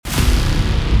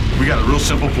We got a real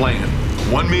simple plan.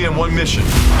 One me and one mission.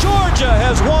 Georgia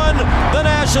has won the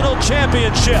national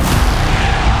championship.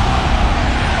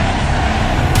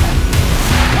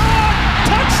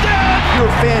 Touchdown! If you're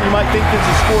a fan, you might think this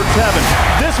is sports heaven.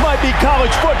 This might be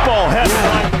college football heaven.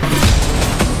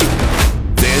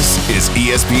 This is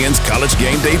ESPN's College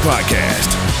Game Day podcast.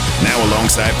 Now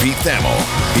alongside Pete Thamel,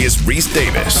 here's Reese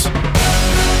Davis.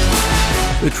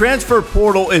 The transfer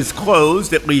portal is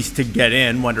closed, at least to get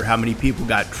in. Wonder how many people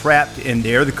got trapped in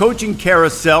there. The coaching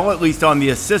carousel, at least on the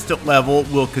assistant level,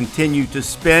 will continue to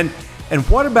spin. And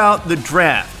what about the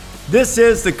draft? This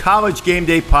is the College Game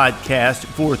Day podcast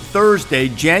for Thursday,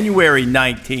 January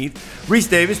 19th. Reese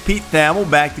Davis, Pete Thamel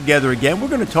back together again. We're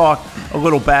going to talk a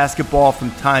little basketball from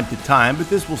time to time,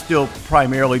 but this will still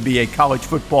primarily be a college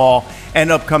football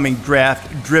and upcoming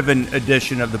draft-driven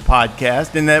edition of the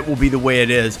podcast, and that will be the way it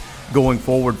is going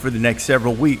forward for the next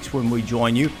several weeks when we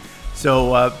join you.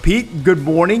 So, Pete, good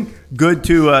morning. Good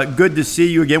to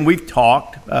see you again. We've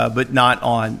talked, but not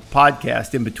on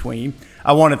podcast in between.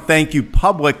 I want to thank you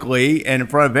publicly and in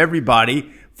front of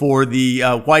everybody for the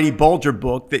Whitey Bulger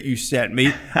book that you sent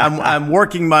me. I'm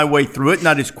working my way through it,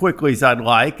 not as quickly as I'd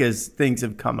like as things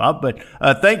have come up, but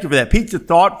thank you for that. Pete's a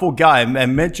thoughtful guy. I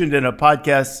mentioned in a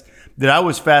podcast that I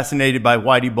was fascinated by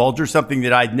Whitey Bulger, something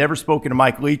that I'd never spoken to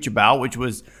Mike Leach about, which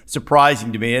was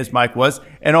surprising to me, as Mike was.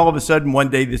 And all of a sudden, one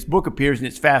day, this book appears, and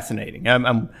it's fascinating.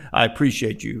 I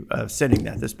appreciate you sending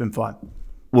that. That's been fun.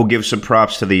 We'll give some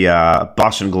props to the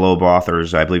Boston Globe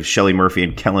authors. I believe Shelley Murphy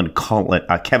and Kevin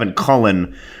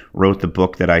Cullen wrote the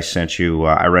book that I sent you.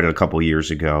 I read it a couple years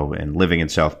ago, and living in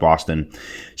South Boston,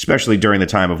 especially during the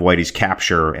time of Whitey's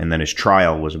capture and then his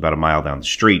trial was about a mile down the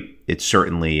street, it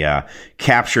certainly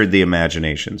captured the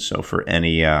imagination. So for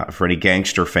any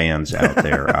gangster fans out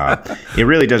there, it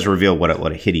really does reveal what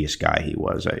a hideous guy he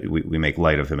was. We make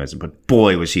light of him but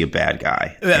boy, was he a bad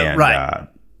guy. And, right.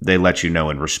 They let you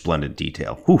know in resplendent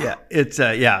detail. Whew. Yeah, it's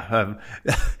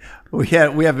we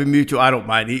have a mutual. I don't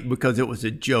mind because it was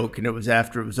a joke, and it was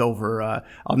after it was over.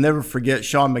 I'll never forget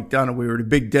Sean McDonough. We were at a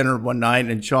big dinner one night,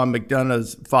 and Sean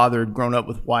McDonough's father had grown up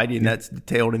with Whitey, and that's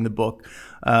detailed in the book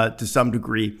to some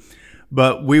degree.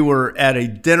 But we were at a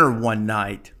dinner one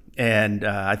night, and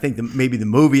I think maybe the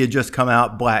movie had just come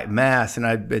out, Black Mass, and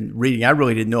I'd been reading. I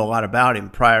really didn't know a lot about him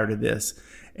prior to this,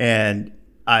 and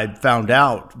I found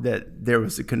out that there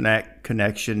was a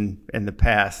connection in the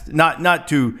past, not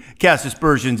to cast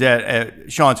aspersions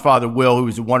at Sean's father, Will, who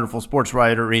was a wonderful sports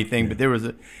writer or anything, but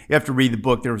you have to read the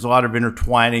book. There was a lot of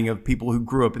intertwining of people who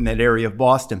grew up in that area of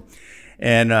Boston.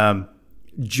 And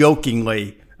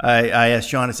jokingly, I asked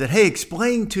Sean, I said, hey,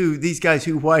 explain to these guys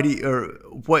who Whitey, or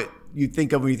what you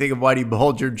think of when you think of Whitey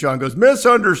Bulger. And Sean goes,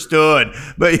 misunderstood.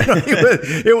 But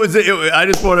it was. I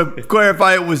just want to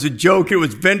clarify, it was a joke. It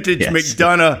was vintage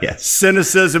McDonough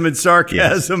cynicism and sarcasm.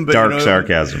 Yes. But, dark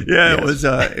sarcasm. Yeah,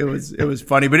 it was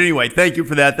funny. But anyway, thank you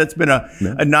for that. That's been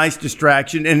a nice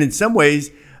distraction. And in some ways,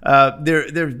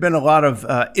 there's been a lot of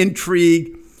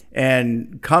intrigue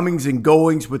and comings and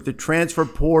goings with the transfer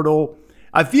portal.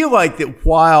 I feel like that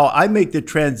while I make the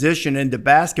transition into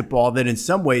basketball, that in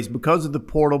some ways, because of the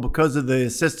portal, because of the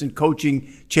assistant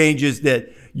coaching changes,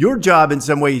 that your job in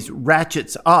some ways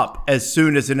ratchets up as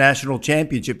soon as the national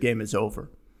championship game is over.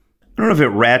 I don't know if it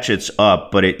ratchets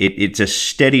up, but it's a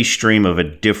steady stream of a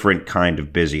different kind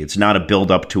of busy. It's not a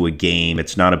build up to a game.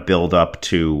 It's not a build up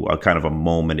to a kind of a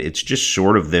moment. It's just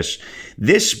sort of this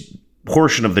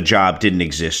portion of the job didn't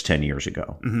exist 10 years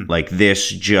ago. Mm-hmm. Like this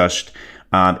just...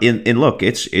 And look,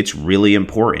 it's really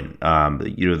important.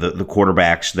 The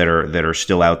quarterbacks that are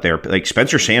still out there, like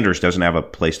Spencer Sanders doesn't have a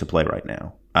place to play right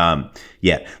now.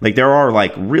 Yet, like there are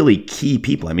like really key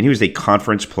people. I mean, he was the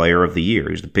conference player of the year.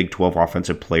 He was the Big 12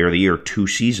 offensive player of the year 2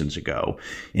 seasons ago,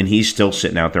 and he's still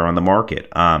sitting out there on the market.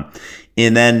 And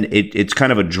then it's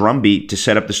kind of a drumbeat to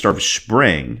set up the start of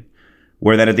spring,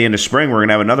 where then at the end of spring we're going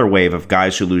to have another wave of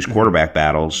guys who lose quarterback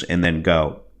battles and then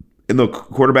go. And look,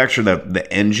 quarterbacks are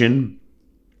the engine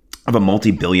of a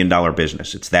multi-billion-dollar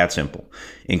business. It's that simple.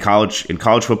 In college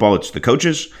football, it's the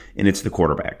coaches and it's the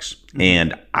quarterbacks. Mm-hmm.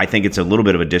 And I think it's a little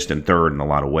bit of a distant third in a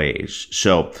lot of ways.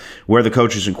 So where the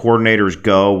coaches and coordinators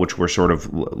go, which we're sort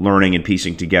of learning and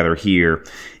piecing together here,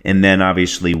 and then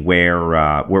obviously where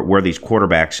these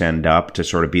quarterbacks end up to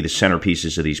sort of be the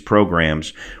centerpieces of these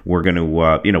programs, we're going to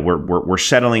we're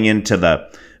settling into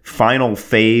the final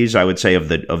phase, I would say, of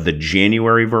the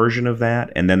January version of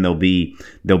that, and then there'll be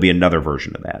another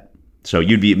version of that. So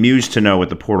you'd be amused to know with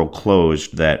the portal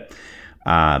closed that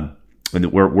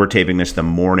we're taping this the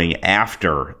morning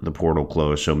after the portal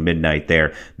closed, so midnight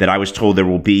there, that I was told there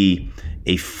will be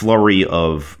a flurry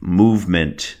of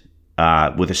movement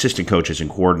with assistant coaches and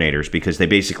coordinators, because they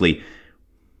basically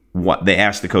they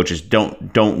ask the coaches,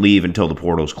 don't leave until the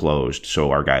portal's closed,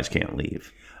 so our guys can't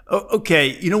leave.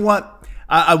 Okay, you know what?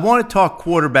 I want to talk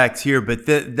quarterbacks here, but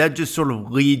that just sort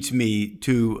of leads me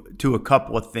to a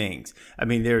couple of things. I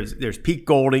mean, there's Pete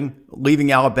Golding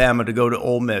leaving Alabama to go to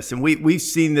Ole Miss, and we've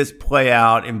seen this play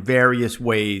out in various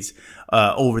ways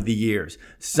over the years.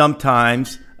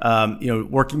 Sometimes,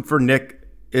 working for Nick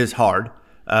is hard,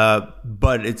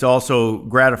 but it's also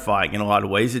gratifying in a lot of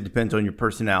ways. It depends on your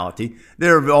personality.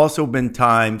 There have also been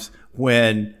times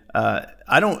when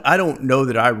I don't know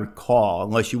that I recall,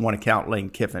 unless you want to count Lane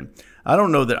Kiffin, I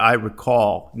don't know that I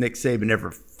recall Nick Saban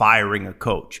ever firing a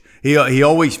coach. He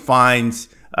always finds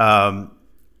a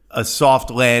soft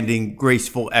landing,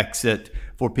 graceful exit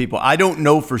for people. I don't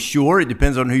know for sure. It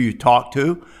depends on who you talk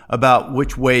to about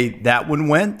which way that one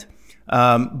went.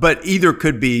 But either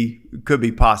could be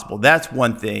possible. That's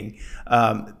one thing.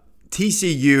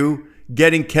 TCU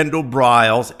getting Kendall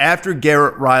Briles after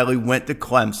Garrett Riley went to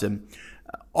Clemson.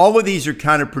 All of these are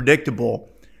kind of predictable.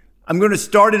 I'm going to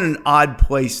start in an odd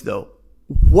place, though.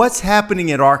 What's happening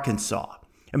at Arkansas?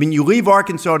 I mean, you leave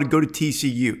Arkansas to go to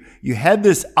TCU. You had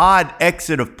this odd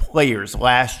exit of players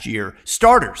last year,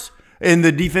 starters in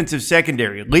the defensive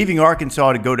secondary, leaving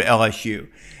Arkansas to go to LSU.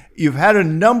 You've had a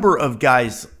number of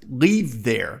guys leave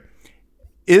there.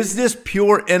 Is this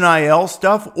pure NIL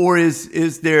stuff, or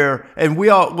is there? And we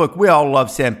all love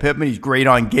Sam Pittman. He's great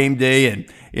on game day, and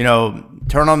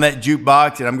turn on that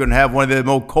jukebox, and I'm going to have one of them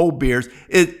old cold beers.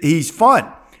 He's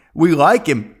fun. We like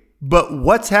him, but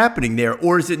what's happening there,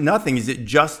 or is it nothing? Is it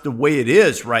just the way it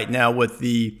is right now with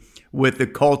the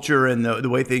culture and the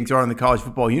way things are in the college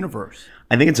football universe?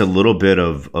 I think it's a little bit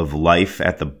of life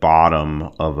at the bottom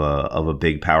of a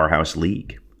big powerhouse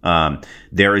league.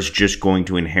 There is just going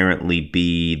to inherently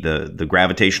be the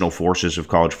gravitational forces of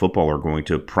college football are going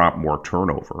to prompt more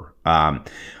turnover.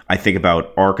 I think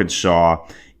about Arkansas,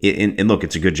 and look,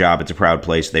 it's a good job. It's a proud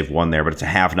place. They've won there, but it's a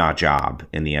have-not job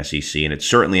in the SEC, and it's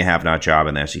certainly a have-not job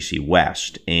in the SEC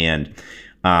West. And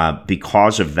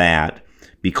because of that,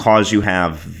 because you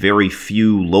have very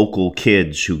few local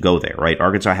kids who go there, right?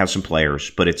 Arkansas has some players,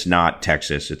 but it's not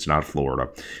Texas. It's not Florida.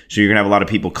 So you're going to have a lot of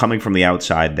people coming from the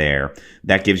outside there.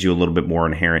 That gives you a little bit more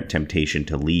inherent temptation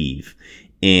to leave.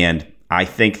 And I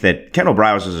think that Kendall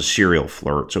Briles is a serial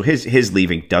flirt. So his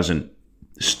leaving doesn't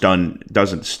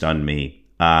stun me.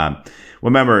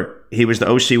 Remember, he was the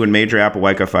OC when Major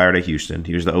Applewhite got fired at Houston.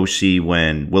 He was the OC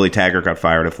when Willie Taggart got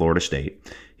fired at Florida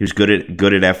State. He was good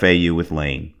at FAU with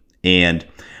Lane. And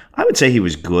I would say he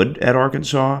was good at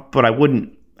Arkansas, but I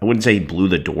wouldn't say he blew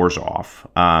the doors off.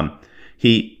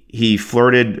 He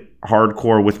flirted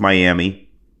hardcore with Miami,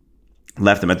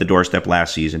 left them at the doorstep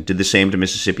last season, did the same to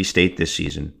Mississippi State this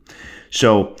season.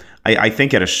 So I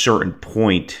think at a certain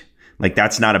point, like,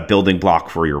 that's not a building block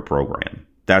for your program.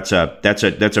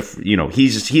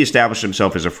 He established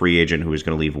himself as a free agent who is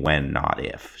going to leave when, not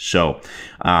if. So,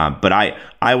 but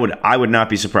I would not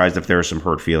be surprised if there are some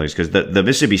hurt feelings, because the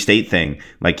Mississippi State thing,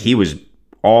 like, he was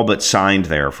all but signed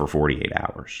there for 48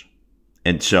 hours.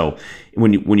 And so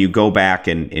when you go back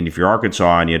and if you're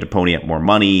Arkansas and you had to pony up more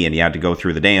money and you had to go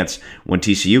through the dance, when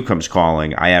TCU comes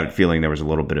calling, I have a feeling there was a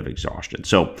little bit of exhaustion.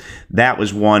 So that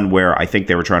was one where I think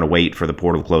they were trying to wait for the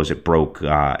portal to close. It broke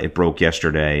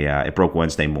yesterday. It broke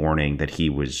Wednesday morning that he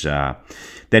was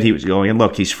going. And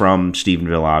look, he's from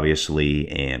Stephenville, obviously,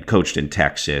 and coached in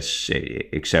Texas,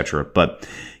 etc. But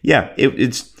yeah,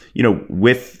 it's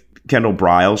with Kendall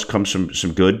Briles comes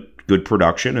some good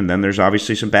production, and then there's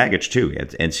obviously some baggage too.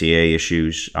 NCAA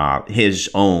issues, his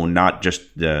own, not just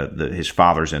his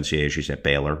father's NCAA issues at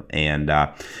Baylor, and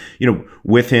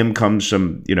with him comes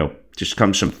some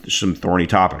some thorny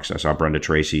topics. I saw Brenda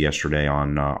Tracy yesterday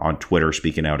on Twitter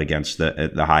speaking out against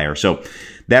the hire. So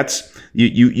that's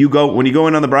you go when you go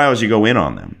in on the Briles, you go in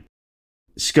on them.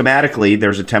 Schematically,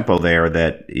 there's a tempo there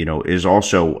that is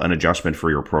also an adjustment for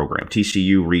your program.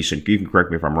 TCU recent, you can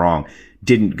correct me if I'm wrong,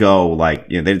 didn't go they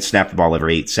didn't snap the ball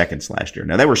every 8 seconds last year.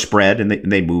 Now they were spread and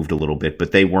they moved a little bit,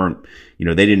 but they weren't,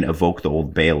 they didn't evoke the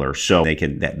old Baylor. So they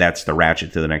can that's the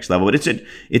ratchet to the next level. But it's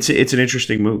an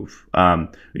interesting move.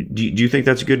 Do you think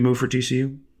that's a good move for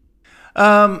TCU?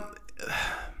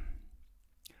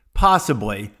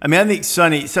 Possibly. I mean, I think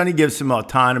Sonny gives some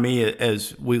autonomy,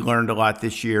 as we learned a lot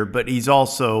this year, but he's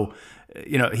also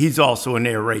an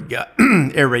air raid guy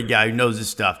who knows his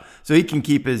stuff, so he can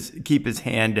keep his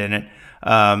hand in it.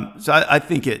 So I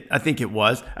think it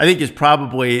was. I think it's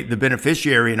probably the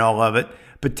beneficiary in all of it,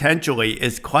 potentially,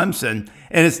 is Clemson.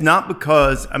 And it's not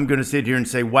because I'm going to sit here and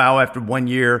say, wow, after 1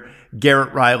 year,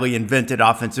 Garrett Riley invented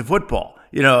offensive football.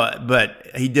 But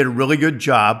he did a really good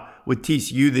job with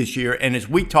TCU this year. And as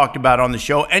we talked about on the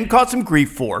show and caught some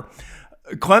grief for,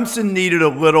 Clemson needed a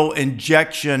little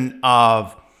injection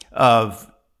of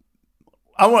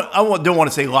don't want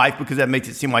to say life because that makes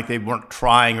it seem like they weren't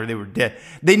trying or they were dead.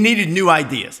 They needed new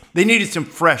ideas. They needed some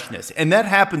freshness. And that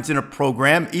happens in a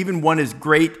program, even one as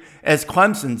great as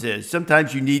Clemson's is.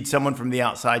 Sometimes you need someone from the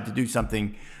outside to do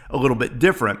something a little bit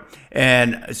different.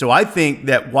 And so I think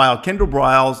that while Kendall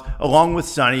Briles, along with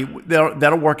Sonny,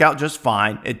 that'll work out just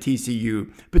fine at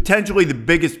TCU, potentially the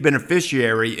biggest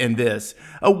beneficiary in this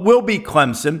will be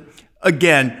Clemson.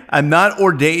 Again, I'm not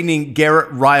ordaining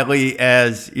Garrett Riley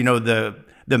as,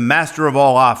 the master of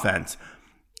all offense.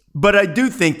 But I do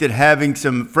think that having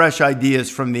some fresh ideas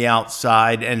from the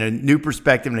outside and a new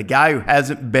perspective and a guy who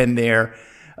hasn't been there,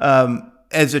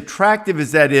 as attractive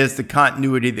as that is, the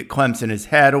continuity that Clemson has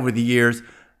had over the years,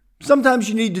 sometimes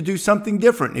you need to do something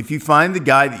different. If you find the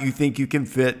guy that you think you can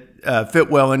fit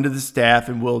well into the staff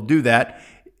and will do that,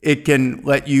 it can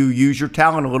let you use your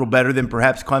talent a little better than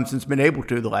perhaps Clemson's been able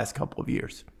to the last couple of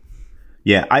years.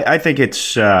 Yeah, I think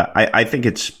it's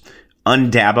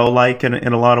un-Dabo-like in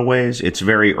a lot of ways. It's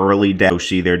very early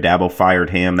Dabo there. Dabo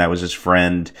fired him. That was his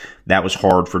friend. That was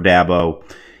hard for Dabo.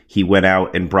 He went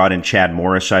out and brought in Chad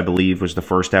Morris, I believe, was the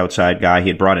first outside guy. He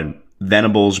had brought in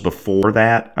Venables before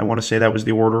that. I want to say that was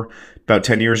the order about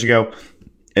 10 years ago.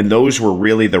 And those were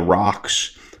really the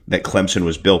rocks that Clemson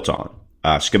was built on,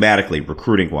 schematically,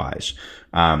 recruiting-wise.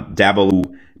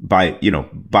 Dabo,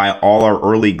 by all our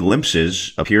early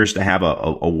glimpses, appears to have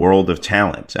a world of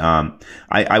talent.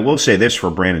 I will say this for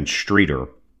Brandon Streeter.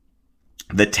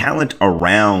 The talent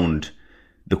around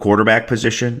the quarterback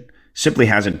position simply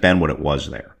hasn't been what it was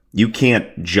there. You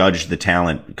can't judge the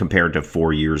talent compared to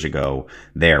 4 years ago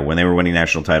there when they were winning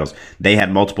national titles. They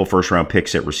had multiple first-round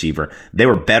picks at receiver. They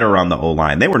were better on the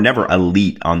O-line. They were never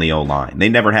elite on the O-line. They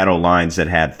never had O-lines that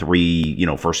had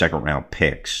 3, first, second-round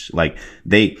picks. But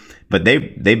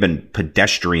they've been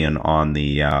pedestrian on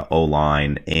the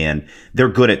O-line, and they're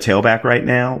good at tailback right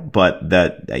now, but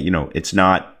it's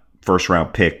not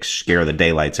first-round picks scare the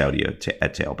daylights out of you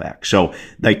at tailback. So,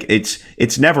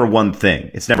 it's never one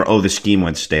thing. It's never, the scheme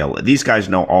went stale. These guys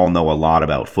all know a lot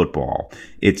about football.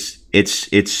 It's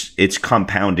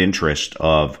compound interest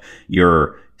of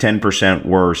your 10%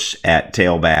 worse at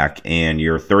tailback and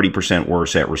you're 30%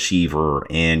 worse at receiver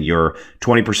and you're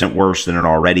 20% worse than an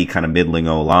already kind of middling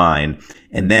O-line.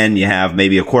 And then you have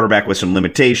maybe a quarterback with some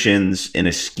limitations in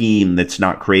a scheme that's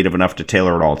not creative enough to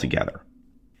tailor it all together.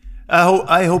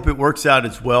 I hope it works out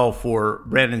as well for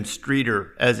Brandon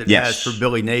Streeter as it has for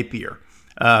Billy Napier,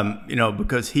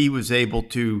 because he was able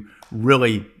to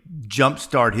really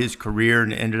jumpstart his career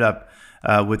and ended up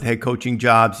with head coaching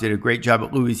jobs, did a great job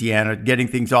at Louisiana, getting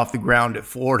things off the ground at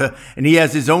Florida. And he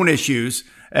has his own issues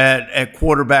at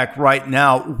quarterback right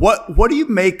now. What do you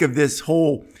make of this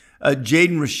whole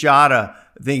Jaden Rashada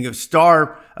thing of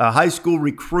star high school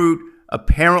recruit?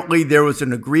 Apparently, there was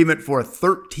an agreement for a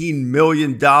 $13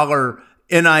 million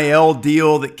NIL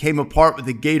deal that came apart with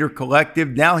the Gator Collective.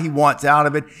 Now he wants out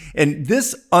of it. And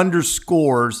this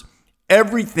underscores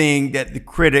everything that the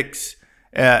critics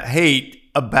hate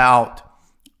about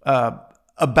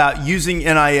using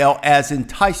NIL as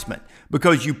enticement.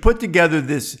 Because you put together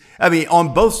this,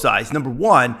 on both sides. Number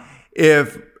one,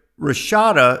 if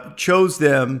Rashada chose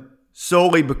them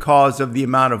solely because of the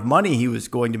amount of money he was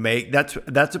going to make, that's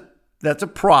a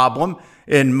problem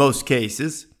in most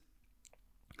cases.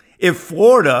 If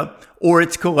Florida or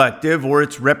its collective or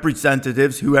its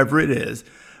representatives, whoever it is,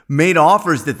 made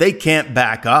offers that they can't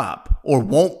back up or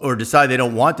won't or decide they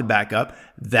don't want to back up,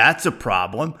 that's a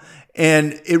problem.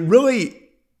 And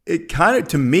it kind of,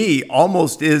 to me,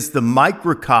 almost is the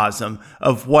microcosm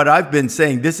of what I've been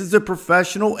saying. This is a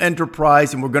professional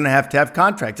enterprise and we're going to have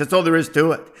contracts. That's all there is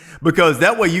to it. Because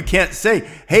that way you can't say,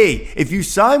 hey, if you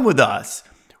sign with us,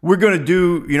 we're going to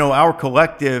do, our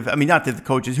collective. Not that the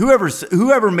coaches,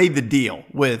 whoever made the deal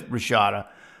with Rashada,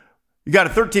 you got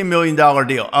a $13 million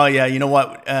deal. Oh yeah, you know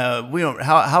what? We don't.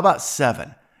 How about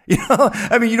 7? You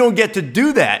don't get to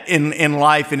do that in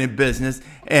life and in business,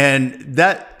 and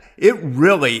that it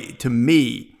really, to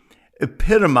me,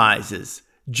 epitomizes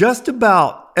just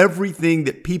about everything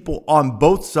that people on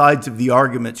both sides of the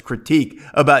arguments critique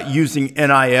about using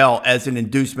NIL as an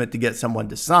inducement to get someone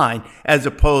to sign, as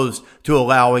opposed to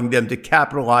allowing them to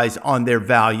capitalize on their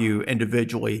value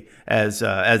individually as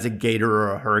a Gator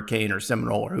or a Hurricane or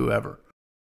Seminole or whoever.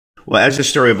 Well, as the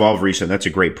story evolved recently, that's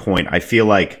a great point. I feel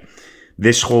like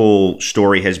this whole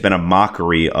story has been a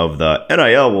mockery of the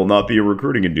NIL will not be a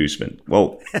recruiting inducement.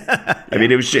 Well, I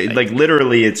mean, it was just, like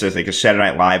literally, it's like a Saturday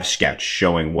Night Live sketch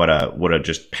showing what a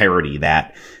just parody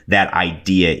that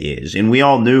idea is. And we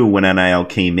all knew when NIL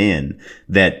came in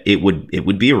that it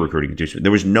would be a recruiting inducement.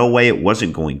 There was no way it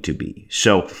wasn't going to be.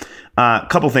 So a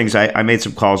couple things. I made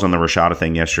some calls on the Rashada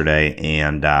thing yesterday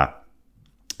and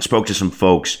spoke to some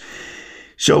folks.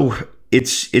 So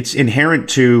it's inherent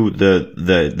to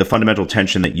the fundamental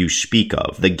tension that you speak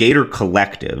of. The Gator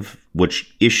Collective,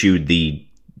 which issued the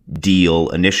deal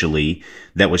initially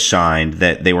that was signed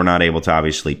that they were not able to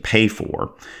obviously pay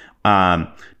for,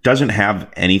 doesn't have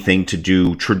anything to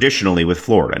do traditionally with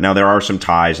Florida. Now, there are some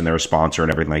ties and they're a sponsor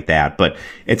and everything like that, but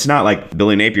it's not like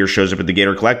Billy Napier shows up at the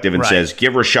Gator Collective and says,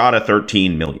 give Rashada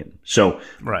 $13 million. So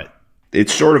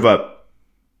it's sort of a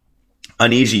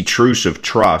uneasy truce of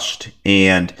trust.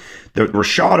 And the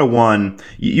Rashada one,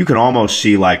 you can almost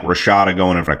see like Rashada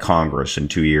going in front of Congress in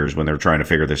 2 years when they're trying to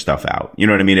figure this stuff out. You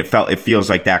know what I mean? It feels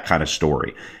like that kind of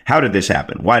story. How did this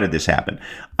happen? Why did this happen?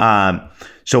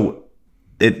 So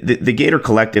the Gator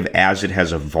Collective, as it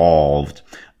has evolved,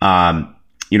 I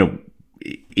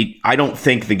don't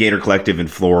think the Gator Collective in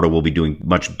Florida will be doing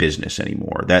much business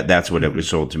anymore. That's what it was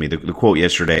sold to me. The quote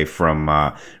yesterday from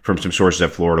some sources at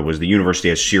Florida was the university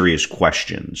has serious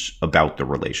questions about the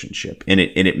relationship, and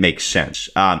it makes sense.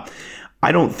 I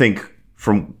don't think,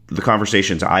 from the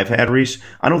conversations I've had, Reese,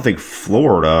 I don't think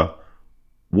Florida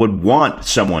would want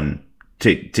someone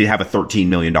to have a $13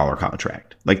 million contract.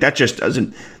 Like that's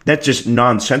just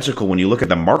nonsensical when you look at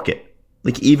the market.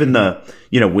 Like even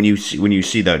when you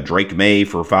see the Drake May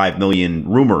for $5 million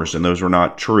rumors, and those were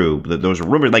not true, those are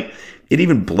rumors. Like it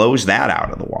even blows that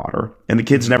out of the water, and the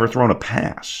kid's never thrown a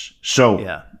pass.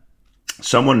 So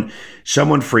someone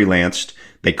freelanced.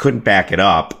 They couldn't back it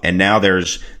up, and now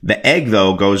there's the egg.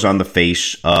 Though goes on the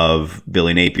face of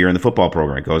Billy Napier and the football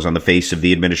program. It goes on the face of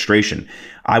the administration.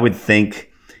 I would think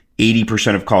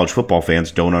 80% of college football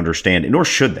fans don't understand, nor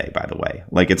should they, by the way.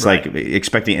 Like it's like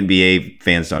expecting NBA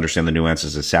fans to understand the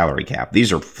nuances of salary cap.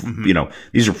 These are,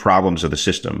 these are problems of the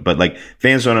system. But like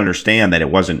fans don't understand that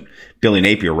it wasn't Billy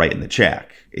Napier writing the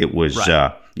check. It was,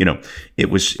 it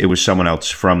was someone else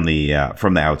from the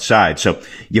outside. So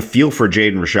you feel for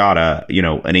Jaden Rashada,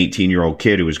 an 18-year-old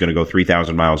kid who was going to go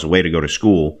 3,000 miles away to go to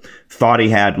school, thought he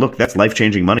had, look, that's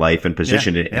life-changing money, life and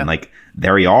position. And like,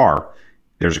 there you are.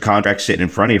 There's a contract sitting in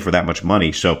front of you for that much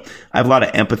money. So I have a lot of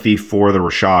empathy for the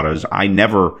Rashadas. I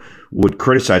never would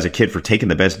criticize a kid for taking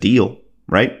the best deal,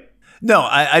 right? No,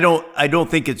 I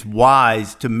don't think it's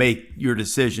wise to make your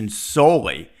decision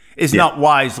solely. It's not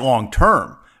wise long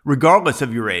term, regardless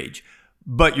of your age.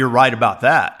 But you're right about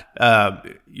that.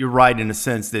 You're right in the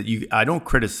sense that I don't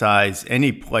criticize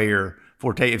any player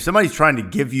for taking. If somebody's trying to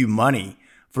give you money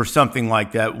for something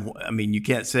like that, I mean, you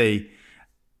can't say,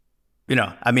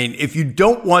 if you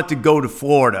don't want to go to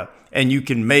Florida and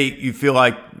you feel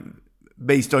like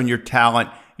based on your talent,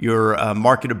 your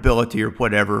marketability or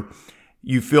whatever,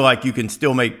 you feel like you can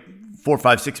still make $4, $5,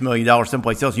 $6 million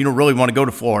someplace else. You don't really want to go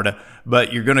to Florida,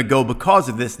 but you're going to go because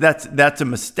of this. That's a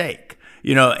mistake,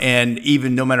 and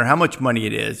even no matter how much money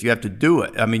it is, you have to do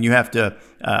it. I mean, you have to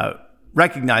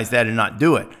recognize that and not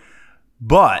do it.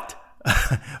 But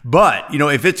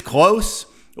if it's close,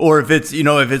 or if it's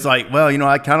like, well,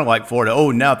 I kind of like Florida.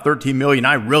 Oh, now $13 million.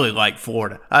 I really like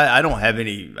Florida. I don't have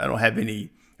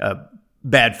any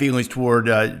bad feelings toward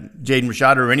Jaden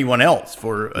Rashada or anyone else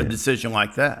for a decision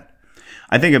like that.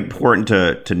 I think important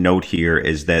to note here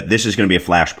is that this is going to be a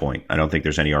flashpoint. I don't think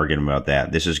there's any argument about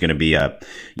that. This is going to be a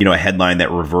headline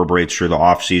that reverberates through the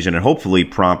offseason and hopefully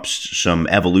prompts some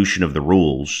evolution of the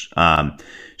rules.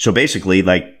 So basically,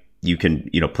 like, you can,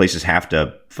 places have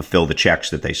to fulfill the checks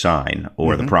that they sign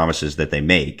or the promises that they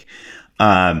make.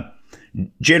 Jaden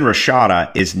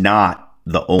Rashada is not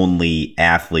the only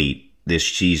athlete this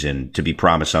season to be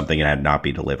promised something and had not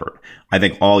be delivered. I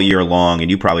think all year long, and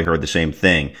you probably heard the same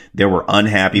thing, there were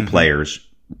unhappy players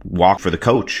walk for the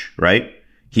coach, right?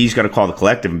 He's got to call the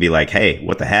collective and be like, hey,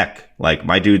 what the heck? Like,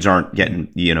 my dudes aren't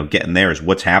getting theirs.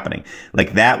 What's happening?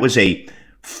 Like, that was a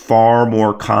far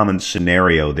more common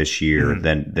scenario this year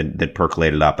than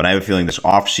percolated up. And I have a feeling this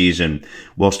offseason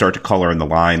will start to color in the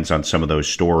lines on some of those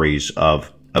stories of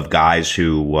guys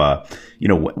who,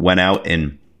 went out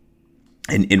and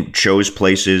chose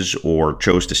places or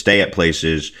chose to stay at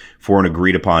places for an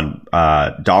agreed upon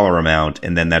dollar amount,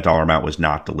 and then that dollar amount was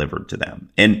not delivered to them.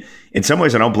 And in some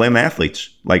ways, I don't blame athletes.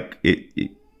 Like,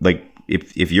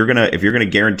 if you're gonna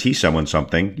guarantee someone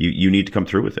something, you need to come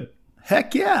through with it.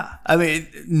 Heck yeah. I mean,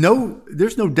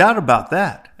 there's no doubt about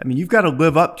that. I mean, you've got to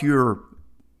live up to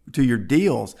your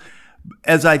deals.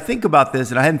 As I think about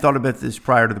this, and I hadn't thought about this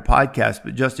prior to the podcast,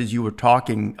 but just as you were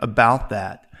talking about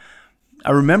that,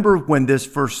 I remember when this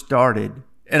first started,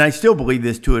 and I still believe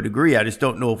this to a degree. I just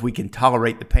don't know if we can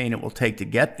tolerate the pain it will take to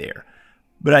get there.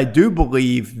 But I do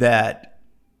believe that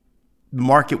the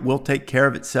market will take care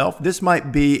of itself. This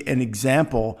might be an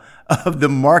example of the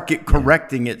market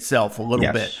correcting itself a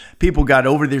little bit. People got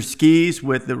over their skis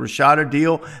with the Rashada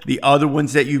deal. The other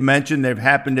ones that you mentioned, they've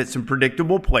happened at some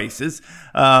predictable places.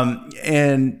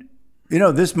 And, you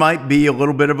know, this might be a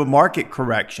little bit of a market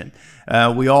correction.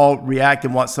 We all react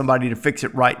and want somebody to fix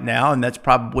it right now, and that's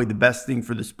probably the best thing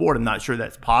for the sport. I'm not sure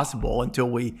that's possible until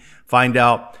we find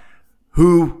out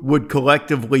who would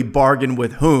collectively bargain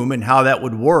with whom and how that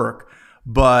would work.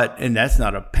 And that's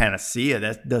not a panacea.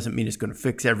 That doesn't mean it's going to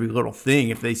fix every little thing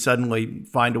if they suddenly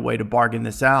find a way to bargain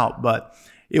this out. But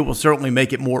it will certainly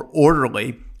make it more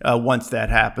orderly once that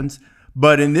happens.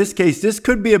 But in this case, this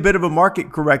could be a bit of a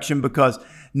market correction because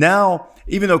now,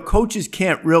 even though coaches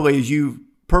can't really, as you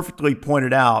perfectly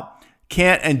pointed out,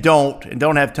 can't and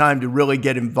don't have time to really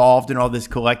get involved in all this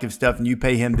collective stuff, and you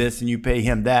pay him this and you pay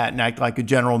him that and act like a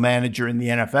general manager in the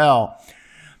NFL.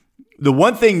 The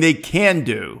one thing they can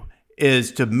do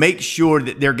is to make sure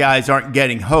that their guys aren't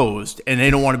getting hosed, and they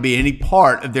don't want to be any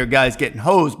part of their guys getting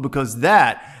hosed, because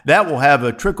that will have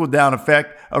a trickle-down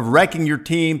effect of wrecking your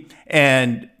team.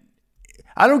 And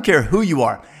I don't care who you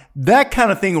are, that kind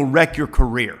of thing will wreck your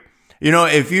career. You know,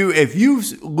 if you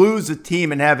lose a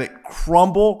team and have it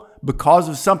crumble because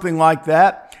of something like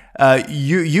that,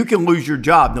 you can lose your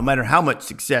job no matter how much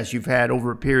success you've had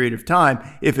over a period of time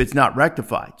if it's not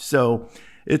rectified. So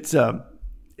it's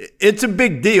a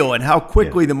big deal, and how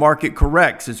quickly the market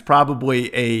corrects is probably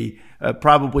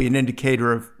an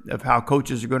indicator of how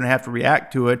coaches are going to have to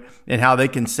react to it and how they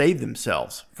can save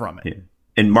themselves from it. Yeah.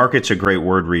 And market's a great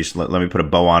word, Reese. Let me put a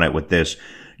bow on it with this.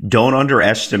 Don't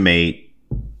underestimate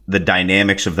the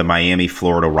dynamics of the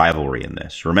Miami-Florida rivalry in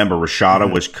this. Remember,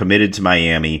 Rashada was committed to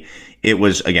Miami. It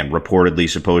was, again, reportedly,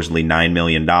 supposedly $9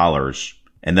 million.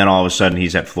 And then all of a sudden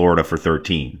he's at Florida for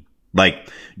 13. Like,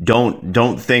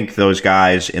 don't think those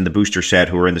guys in the booster set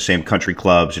who are in the same country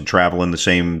clubs and travel in the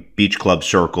same beach club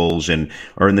circles and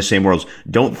are in the same worlds,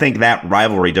 don't think that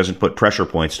rivalry doesn't put pressure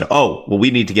points to, oh, well, we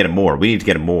need to get him more. We need to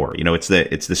get him more. You know, it's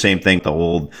the same thing, the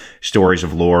old stories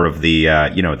of lore of the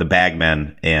the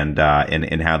bagmen and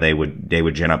how they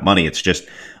would gin up money. It's just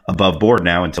above board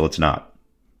now until it's not.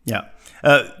 Yeah.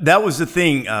 That was the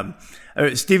thing.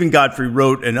 Stephen Godfrey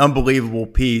wrote an unbelievable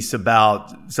piece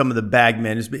about some of the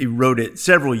bagmen. He wrote it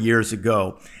several years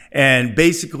ago. And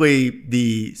basically,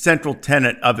 the central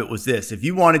tenet of it was this. If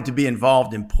you wanted to be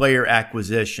involved in player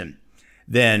acquisition,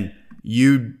 then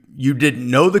you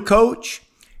didn't know the coach.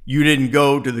 You didn't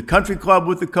go to the country club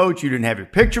with the coach. You didn't have your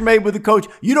picture made with the coach.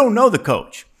 You don't know the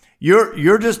coach.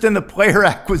 You're just in the player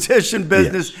acquisition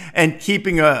business and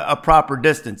keeping a proper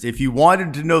distance. If you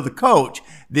wanted to know the coach,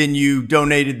 then you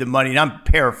donated the money. And I'm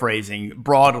paraphrasing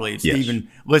broadly. If Stephen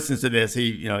listens to this,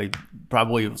 he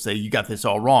probably will say, you got this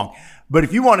all wrong. But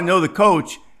if you want to know the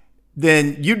coach,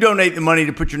 then you donate the money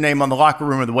to put your name on the locker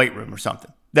room or the weight room or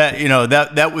something.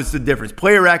 That was the difference.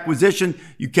 Player acquisition,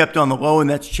 you kept on the low, and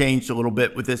that's changed a little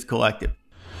bit with this collective.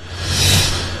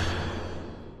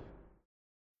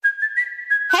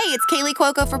 Hey, it's Kaylee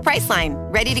Cuoco for Priceline.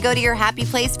 Ready to go to your happy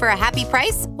place for a happy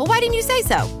price? Well, why didn't you say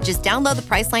so? Just download the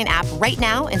Priceline app right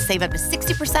now and save up to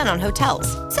 60% on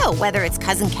hotels. So whether it's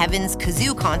Cousin Kevin's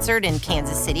Kazoo Concert in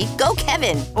Kansas City, go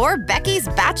Kevin, or Becky's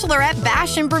Bachelorette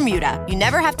Bash in Bermuda, you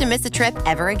never have to miss a trip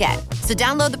ever again. So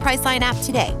download the Priceline app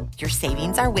today. Your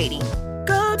savings are waiting.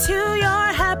 Go to your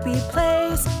happy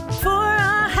place for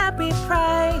a happy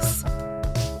price.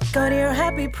 Go to your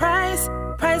happy price,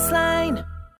 Priceline.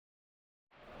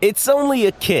 It's only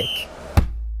a kick,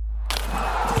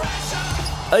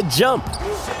 a jump,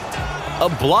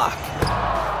 a block.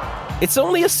 It's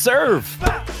only a serve.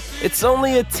 It's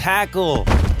only a tackle,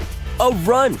 a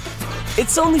run.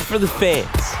 It's only for the fans.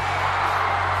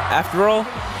 After all,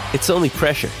 it's only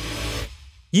pressure.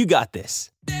 You got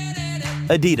this.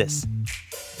 Adidas.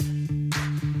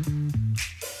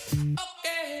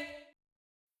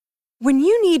 When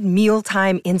you need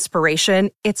mealtime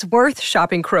inspiration, it's worth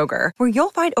shopping Kroger, where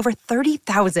you'll find over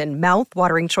 30,000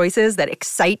 mouth-watering choices that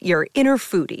excite your inner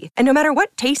foodie. And no matter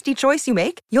what tasty choice you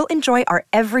make, you'll enjoy our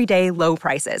everyday low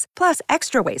prices, plus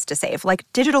extra ways to save, like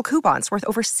digital coupons worth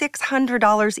over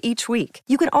 $600 each week.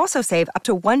 You can also save up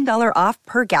to $1 off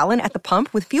per gallon at the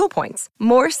pump with fuel points.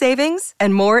 More savings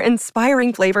and more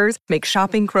inspiring flavors make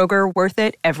shopping Kroger worth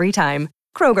it every time.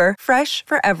 Kroger, fresh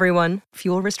for everyone.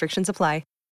 Fuel restrictions apply.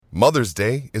 Mother's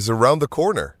Day is around the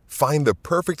corner. Find the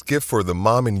perfect gift for the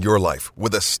mom in your life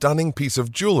with a stunning piece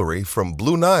of jewelry from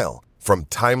Blue Nile. From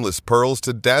timeless pearls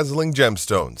to dazzling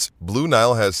gemstones, Blue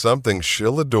Nile has something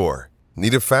she'll adore.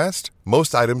 Need it fast?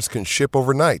 Most items can ship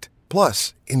overnight.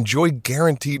 Plus, enjoy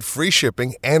guaranteed free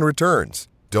shipping and returns.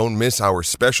 Don't miss our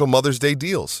special Mother's Day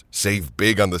deals. Save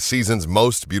big on the season's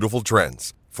most beautiful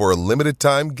trends. For a limited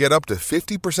time, get up to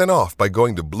 50% off by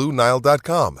going to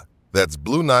BlueNile.com. That's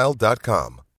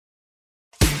BlueNile.com.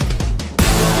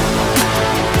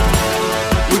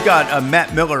 We've got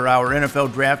Matt Miller, our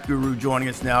NFL draft guru, joining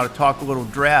us now to talk a little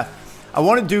draft. I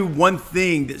want to do one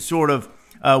thing that sort of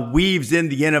weaves in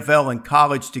the NFL and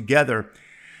college together.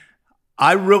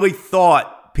 I really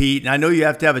thought, Pete, and I know you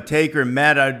have to have a taker, and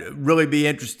Matt, I'd really be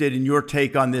interested in your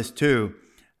take on this too.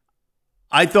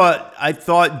 I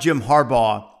thought Jim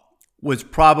Harbaugh was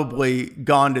probably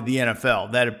gone to the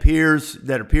NFL. That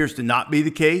appears to not be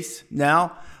the case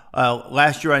now.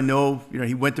 Last year, I know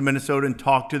he went to Minnesota and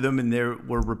talked to them, and there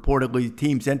were reportedly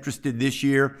teams interested this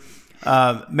year.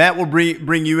 Matt will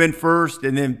bring you in first,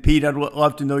 and then Pete, I'd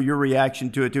love to know your reaction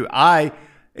to it too. I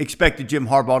expected Jim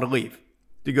Harbaugh to leave,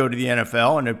 to go to the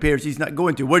NFL, and it appears he's not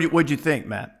going to. What'd you think,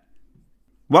 Matt?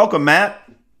 Welcome, Matt.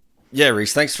 Yeah,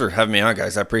 Reese, thanks for having me on,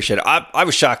 guys. I appreciate it. I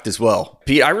was shocked as well.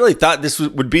 Pete, I really thought this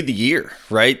would be the year,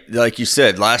 right? Like you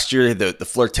said, last year the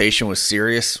flirtation was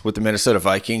serious with the Minnesota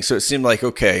Vikings, so it seemed like,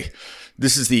 okay,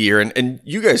 this is the year. And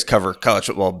you guys cover college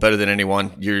football better than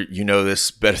anyone. You know this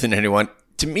better than anyone.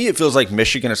 To me, it feels like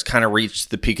Michigan has kind of reached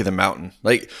the peak of the mountain.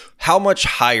 Like, how much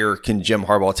higher can Jim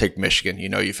Harbaugh take Michigan?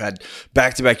 You've had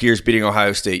back-to-back years beating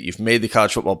Ohio State. You've made the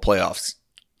college football playoffs.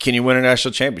 Can you win a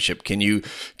national championship? Can you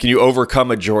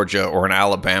overcome a Georgia or an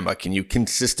Alabama? Can you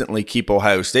consistently keep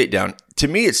Ohio State down? To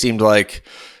me, it seemed like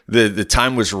the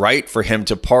time was right for him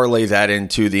to parlay that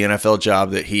into the NFL job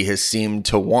that he has seemed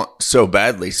to want so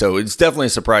badly. So it's definitely a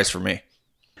surprise for me.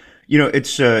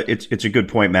 It's a good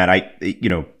point, Matt.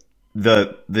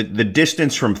 The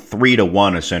distance from 3 to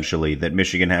 1 essentially that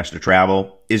Michigan has to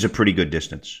travel is a pretty good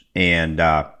distance, and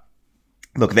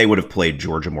look, they would have played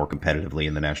Georgia more competitively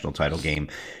in the national title game,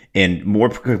 and more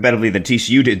competitively than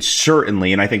TCU did,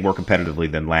 certainly, and I think more competitively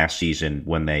than last season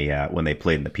when they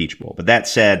played in the Peach Bowl. But that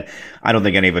said, I don't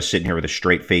think any of us sitting here with a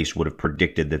straight face would have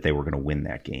predicted that they were going to win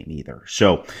that game either.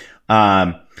 So,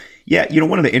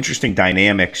 one of the interesting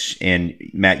dynamics, and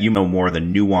Matt, you know more of the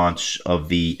nuance of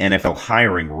the NFL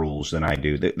hiring rules than I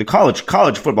do. The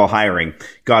college football hiring,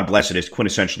 God bless it, is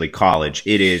quintessentially college.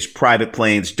 It is private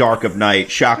planes, dark of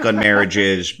night, shotgun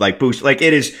marriages,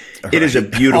 it is a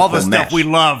beautiful all the mess. Stuff we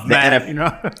love,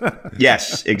 Matt.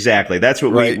 Yes, exactly. That's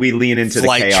what right. we lean into.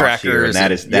 Flight the chaos here, and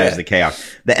that is the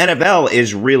chaos. The NFL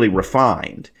is really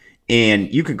refined.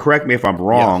 And you can correct me if I'm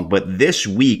wrong, but this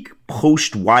week,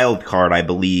 post wild card, I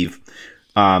believe,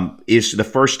 is the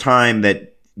first time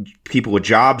that people with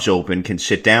jobs open can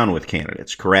sit down with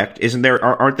candidates. Correct?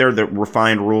 Aren't there the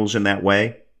refined rules in that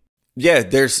way? Yeah,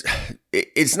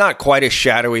 it's not quite as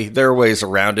shadowy. There are ways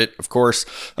around it, of course.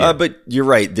 Yeah. But you're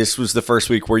right. This was the first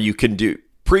week where you can do.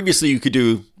 Previously, you could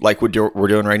do like what we're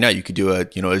doing right now. You could do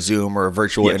a Zoom or a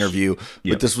virtual interview,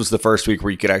 but this was the first week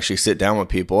where you could actually sit down with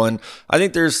people, and I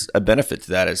think there's a benefit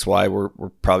to that. It's why we're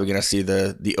probably going to see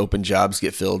the open jobs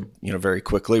get filled, very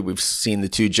quickly. We've seen the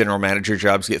 2 general manager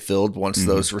jobs get filled once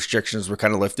those restrictions were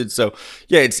kind of lifted. So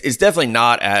yeah, it's definitely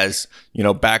not as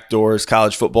backdoors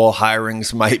college football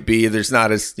hirings might be. There's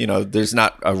not a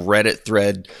Reddit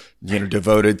thread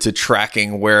devoted to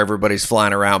tracking where everybody's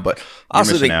flying around, but I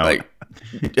also think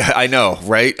I know,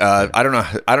 right? I don't know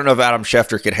if Adam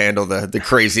Schefter could handle the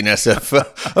craziness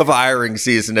of hiring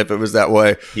season if it was that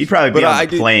way. He'd probably be on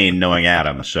the plane knowing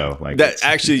Adam. So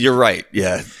actually, you're right.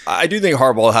 Yeah, I do think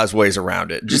Harbaugh has ways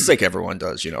around it, just like everyone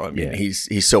does.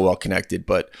 He's so well connected,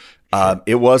 but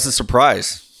it was a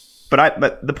surprise.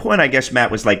 But the point, I guess, Matt,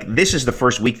 was this is the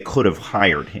first week they could have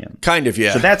hired him. Kind of,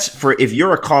 yeah. So that's if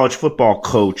you're a college football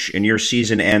coach and your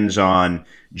season ends on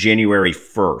January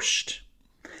 1st.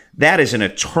 That is an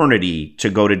eternity to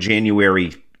go to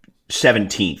January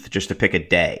 17th, just to pick a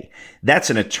day. That's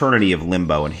an eternity of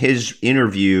limbo. And his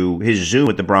interview, his Zoom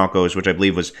with the Broncos, which I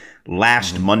believe was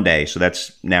last Monday, so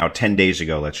that's now 10 days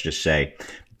ago, let's just say.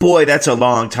 Boy, that's a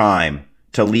long time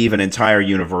to leave an entire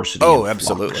university. Oh,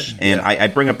 absolutely. And I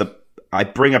bring up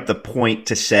the point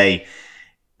to say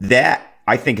that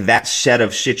I think that set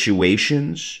of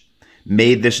situations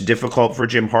made this difficult for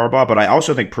Jim Harbaugh, but I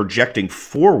also think projecting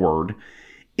forward,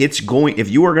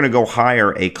 if you are going to go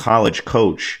hire a college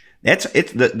coach, it's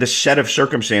the set of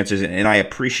circumstances, and I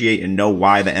appreciate and know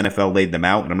why the NFL laid them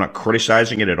out, and I'm not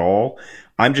criticizing it at all.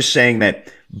 I'm just saying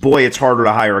that, boy, it's harder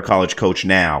to hire a college coach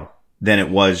now than it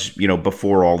was,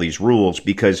 before all these rules,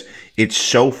 because it's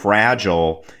so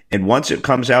fragile. And once it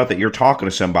comes out that you're talking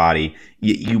to somebody,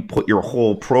 you put your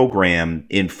whole program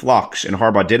in flux. And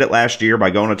Harbaugh did it last year by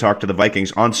going to talk to the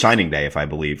Vikings on signing day, if I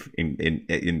believe,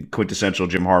 in quintessential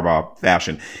Jim Harbaugh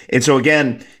fashion. And so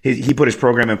again, he put his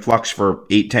program in flux for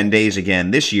 8-10 days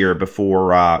again this year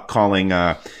before calling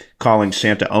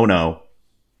Santa Ono,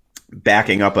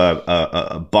 backing up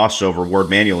a bus over Ward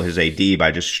Manuel, his AD, by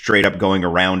just straight up going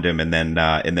around him and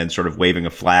then sort of waving a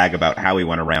flag about how he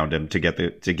went around him to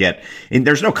get. And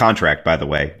there's no contract, by the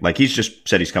way. Like, he's just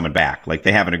said he's coming back. Like,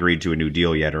 they haven't agreed to a new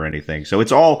deal yet or anything. So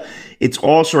it's all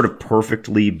sort of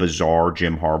perfectly bizarre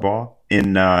Jim Harbaugh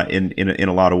in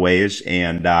a lot of ways.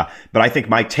 And but I think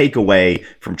my takeaway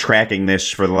from tracking this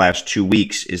for the last 2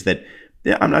 weeks is that,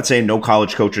 I'm not saying no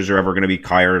college coaches are ever going to be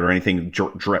fired or anything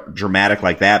dramatic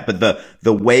like that, but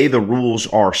the way the rules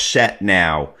are set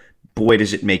now, boy,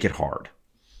 does it make it hard.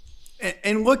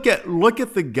 And look at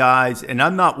the guys, and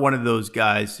I'm not one of those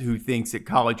guys who thinks that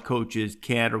college coaches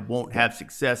can't or won't have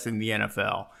success in the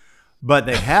NFL, but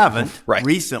they haven't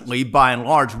recently, by and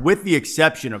large, with the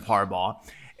exception of Harbaugh.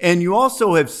 And you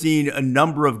also have seen a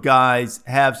number of guys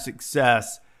have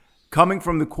success coming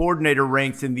from the coordinator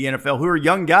ranks in the NFL who are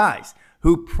young guys,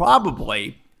 who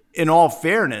probably, in all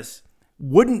fairness,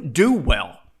 wouldn't do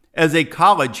well as a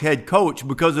college head coach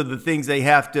because of the things they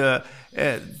have to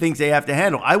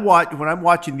handle. When I'm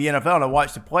watching the NFL and I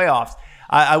watch the playoffs,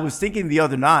 I was thinking the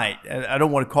other night, and I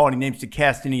don't want to call any names to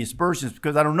cast any aspersions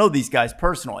because I don't know these guys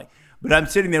personally, but I'm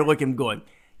sitting there looking, going,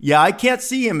 yeah, I can't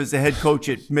see him as a head coach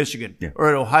at Michigan or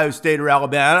at Ohio State or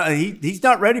Alabama. He's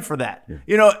not ready for that,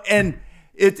 and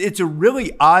it's a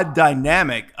really odd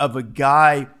dynamic of a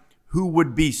guy who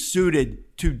would be suited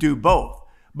to do both.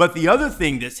 But the other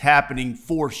thing that's happening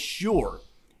for sure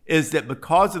is that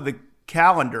because of the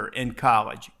calendar in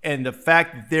college and the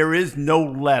fact that there is no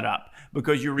let up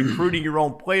because you're recruiting your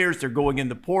own players, they're going in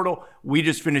the portal. We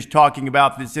just finished talking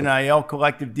about this NIL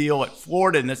collective deal at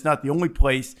Florida, and that's not the only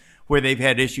place where they've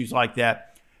had issues like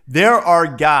that. There are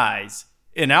guys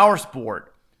in our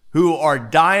sport who are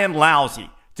dying lousy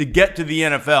to get to the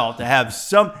NFL, to have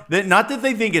not that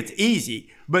they think it's easy,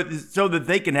 but so that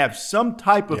they can have some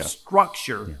type of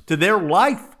structure to their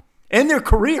life and their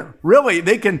career. Really,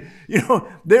 they can,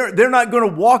 they're not going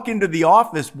to walk into the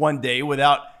office one day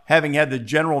without having had the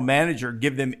general manager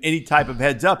give them any type of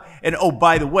heads up. And, oh,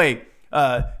 by the way,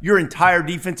 your entire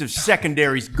defensive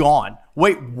secondary's gone.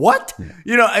 Wait, what?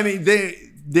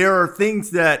 There are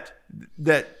things that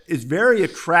is very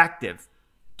attractive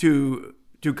to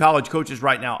college coaches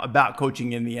right now about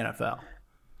coaching in the NFL.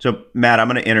 So, Matt, I'm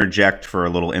going to interject for a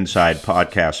little inside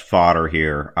podcast fodder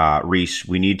here. Reese,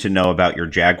 we need to know about your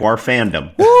Jaguar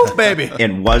fandom. Woo, baby!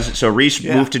 So Reese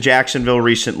moved to Jacksonville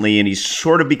recently, and he's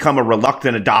sort of become a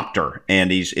reluctant adopter.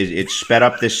 And it's sped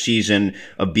up this season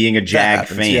of being a Jag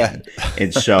fan. Yeah.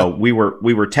 And so we were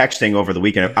texting over the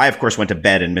weekend. I, of course, went to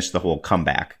bed and missed the whole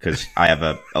comeback because I have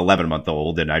a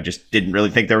 11-month-old, and I just didn't really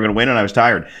think they were going to win, and I was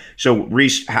tired. So,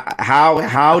 Reese,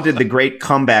 how did the great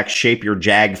comeback shape your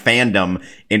Jag fandom?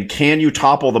 And can you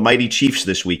topple the mighty Chiefs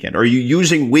this weekend? Are you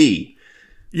using we?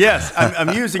 Yes, I'm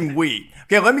using we.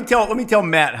 Okay, let me tell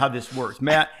Matt how this works.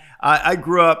 Matt, I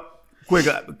grew up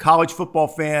a college football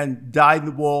fan, dyed in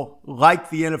the wool,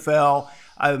 liked the NFL.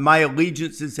 My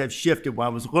allegiances have shifted. When I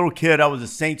was a little kid, I was a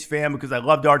Saints fan because I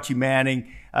loved Archie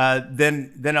Manning.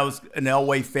 Then I was an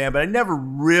Elway fan, but I never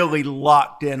really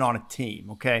locked in on a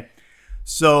team, okay?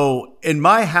 So in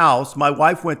my house, my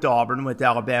wife went to Auburn, went to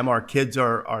Alabama. Our kids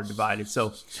are divided.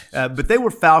 So, but they were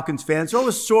Falcons fans. So I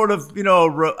was sort of,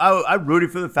 I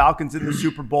rooted for the Falcons in the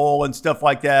Super Bowl and stuff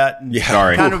like that. And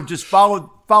kind of just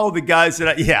follow the guys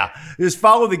just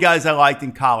follow the guys I liked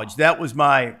in college. That was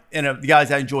the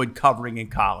guys I enjoyed covering in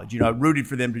college. I rooted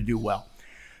for them to do well.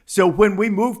 So when we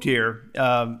moved here,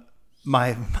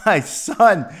 my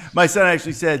son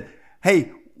actually said,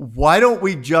 "Hey, why don't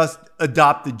we just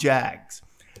adopt the Jags?"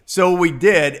 So we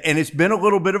did, and it's been a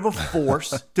little bit of a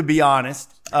force, to be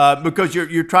honest, because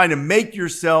you're trying to make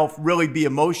yourself really be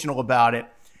emotional about it.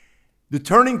 The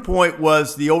turning point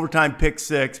was the overtime pick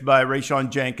six by Rayshon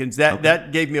Jenkins.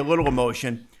 That gave me a little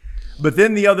emotion. But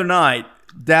then the other night,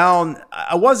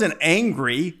 I wasn't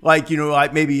angry like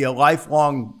maybe a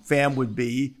lifelong fan would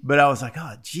be, but I was like,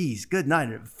 oh, geez, good night.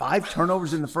 5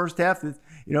 turnovers in the first half. This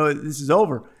is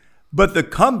over. But the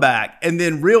comeback, and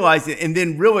then realizing, and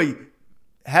then really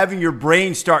having your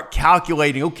brain start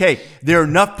calculating, okay, there are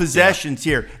enough possessions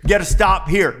here. Got to stop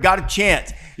here. Got a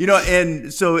chance.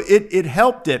 And so it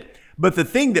helped it. But the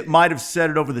thing that might have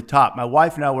set it over the top, my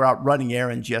wife and I were out running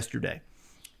errands yesterday.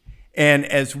 And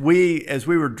as we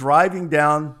were driving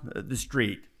down the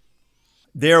street,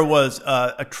 there was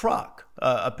a truck,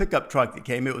 a pickup truck that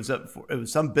came. It was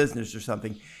some business or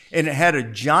something, and it had a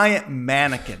giant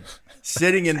mannequin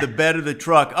sitting in the bed of the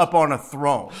truck up on a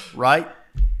throne, right?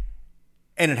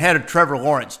 And it had a Trevor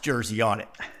Lawrence jersey on it.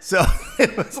 So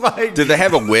it was like... Did they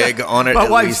have a wig on it? My at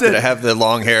wife least? said... Did it have the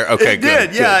long hair? Okay, it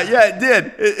did. Yeah, it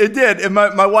did. It did. And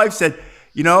my wife said,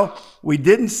 we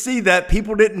didn't see that.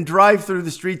 People didn't drive through the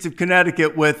streets of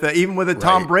Connecticut with even with a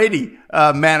Tom Brady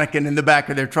mannequin in the back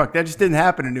of their truck. That just didn't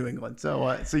happen in New England.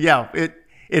 So yeah,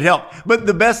 it helped. But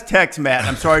the best text, Matt,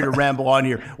 I'm sorry to ramble on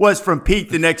here, was from Pete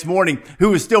the next morning, who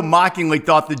was still mockingly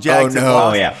thought the Jags had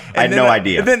lost. Oh, yeah. I had no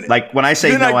idea. Like, when I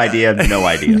say no idea, no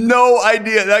idea. No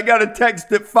idea. I got a text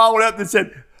that followed up that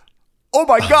said, oh,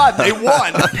 my God, they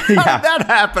won. How did that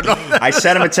happen? I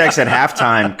sent him a text at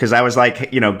halftime because I was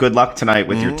like, good luck tonight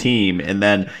with your team. And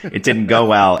then it didn't go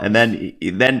well. And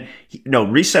then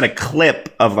Reese sent a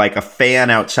clip of like a fan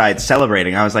outside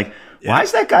celebrating. I was like, why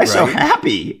is that guy so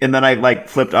happy? And then I like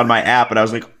flipped on my app and I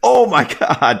was like, oh my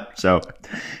God. So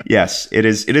yes, it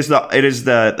is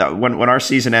the when our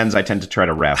season ends, I tend to try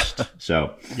to rest.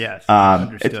 So yes,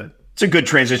 understood. It's a good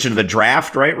transition to the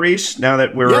draft, right, Reese? Now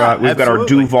that we've got our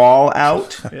Duval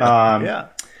out.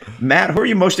 Matt, who are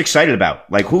you most excited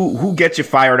about? Like who gets you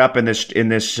fired up in this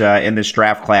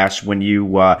draft class when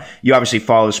you obviously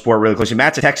follow the sport really closely?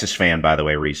 Matt's a Texas fan, by the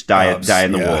way, Reese. Die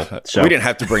in the wool. So we didn't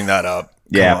have to bring that up.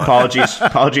 Apologies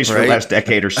for the last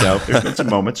decade or so. There's been some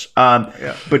moments.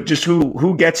 But just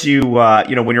who gets you,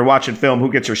 when you're watching film, who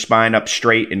gets your spine up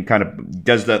straight and kind of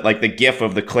does the gif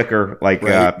of the clicker,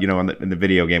 in the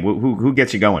video game? Who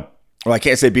gets you going? Well, I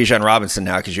can't say Bijan Robinson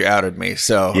now because you outed me.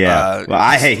 So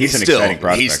he's an exciting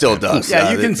prospect. He still does.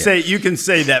 Yeah, you can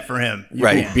say that for him.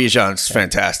 Right, Bijan's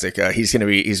fantastic. He's gonna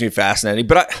be fascinating.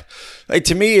 But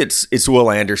to me, it's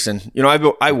Will Anderson.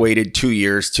 I waited 2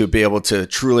 years to be able to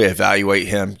truly evaluate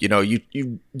him.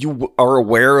 You are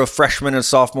aware of freshman and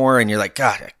sophomore, and you're like,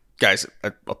 God, guy's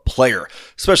a player,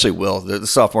 especially Will, the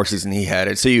sophomore season he had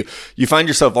it. So you find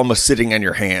yourself almost sitting on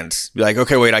your hands. Be like,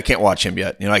 okay, wait, I can't watch him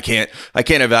yet. I can't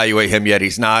evaluate him yet.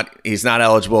 He's not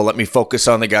eligible. Let me focus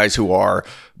on the guys who are.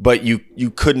 But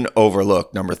you couldn't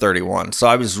overlook number 31. So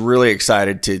I was really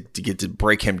excited to get to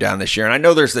break him down this year. And I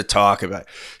know there's the talk about,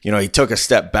 he took a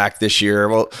step back this year.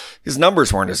 Well, his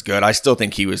numbers weren't as good. I still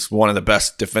think he was one of the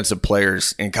best defensive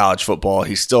players in college football.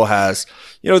 He still has,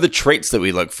 the traits that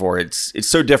we look for. It's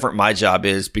so different my job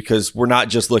is because we're not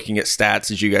just looking at stats,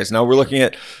 as you guys know. We're looking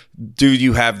at, do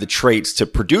you have the traits to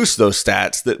produce those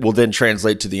stats that will then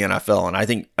translate to the NFL? And I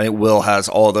think Will has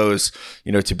all those,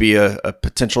 to be a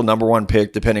potential number one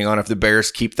pick, depending on if the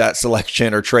Bears keep that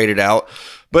selection or trade it out.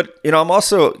 But, I'm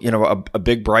also, a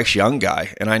big Bryce Young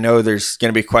guy. And I know there's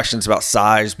going to be questions about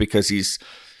size because he's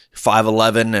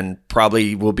 5'11" and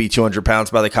probably will be 200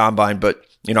 pounds by the combine. But,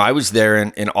 I was there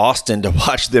in Austin to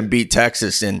watch them beat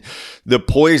Texas, and the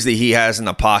poise that he has in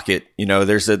the pocket.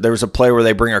 There was a play where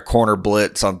they bring a corner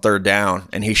blitz on third down,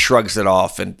 and he shrugs it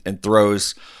off and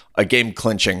throws a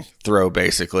game-clinching throw,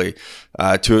 basically,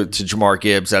 to Jamar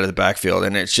Gibbs out of the backfield.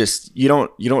 And it's just you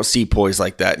don't see poise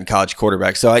like that in college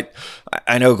quarterbacks. So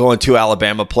I know going to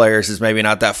Alabama players is maybe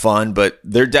not that fun, but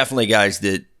they're definitely guys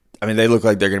that they look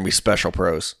like they're going to be special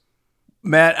pros.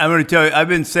 Matt, I'm going to tell you, I've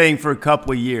been saying for a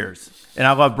couple of years, and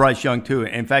I love Bryce Young too.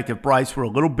 In fact, if Bryce were a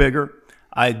little bigger,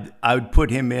 I would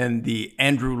put him in the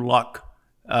Andrew Luck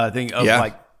thing of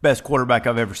like best quarterback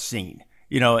I've ever seen.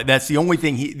 That's the only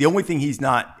thing he's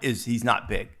not is he's not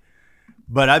big.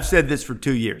 But I've said this for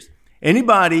 2 years.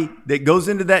 Anybody that goes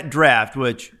into that draft,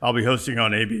 which I'll be hosting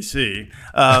on ABC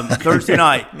Thursday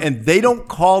night, and they don't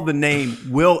call the name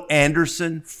Will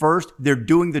Anderson first, they're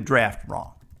doing the draft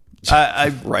wrong.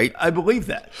 I believe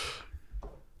that.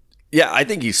 Yeah, I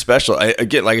think he's special.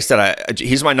 Again, like I said,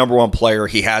 he's my number one player.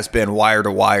 He has been wire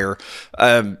to wire.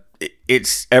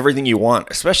 It's everything you want,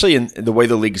 especially in the way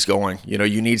the league's going.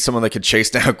 You need someone that can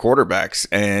chase down quarterbacks,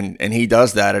 and he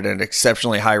does that at an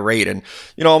exceptionally high rate. And,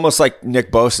 almost like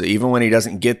Nick Bosa, even when he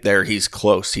doesn't get there, he's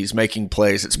close. He's making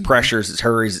plays. It's pressures, it's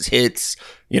hurries, it's hits.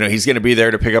 He's going to be there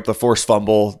to pick up the forced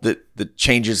fumble that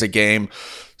changes a game.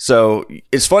 So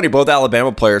it's funny, both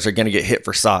Alabama players are going to get hit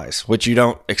for size, which you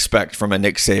don't expect from a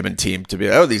Nick Saban team to be,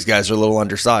 these guys are a little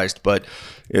undersized, but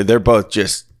they're both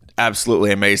just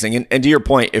absolutely amazing. And to your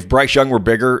point, if Bryce Young were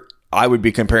bigger, I would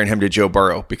be comparing him to Joe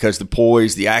Burrow because the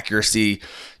poise, the accuracy,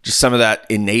 just some of that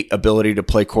innate ability to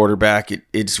play quarterback,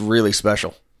 it's really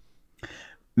special.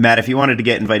 Matt, if you wanted to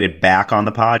get invited back on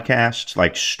the podcast,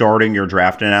 like starting your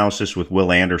draft analysis with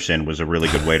Will Anderson was a really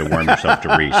good way to warm yourself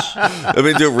to Reese. I've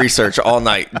been doing research all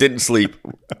night. Didn't sleep.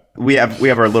 We have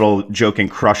our little joking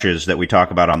crushes that we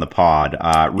talk about on the pod.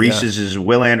 Reese's is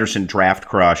Will Anderson draft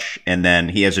crush, and then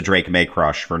he has a Drake May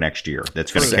crush for next year.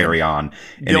 That's going to carry on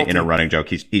in a running joke.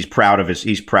 He's proud of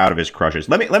his crushes.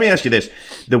 Let me ask you this: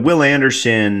 the Will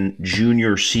Anderson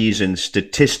junior season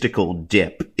statistical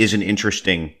dip is an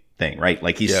interesting thing, right?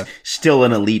 Like he's still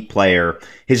an elite player.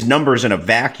 His numbers in a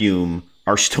vacuum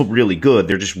are still really good.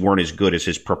 They just weren't as good as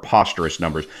his preposterous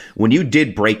numbers. When you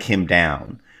did break him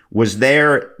down, was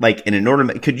there like an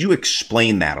inordinate? Could you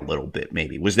explain that a little bit?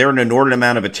 Maybe was there an inordinate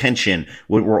amount of attention?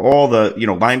 Were all the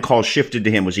line calls shifted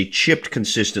to him? Was he chipped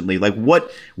consistently? Like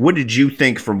what did you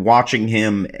think from watching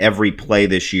him every play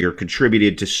this year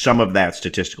contributed to some of that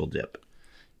statistical dip?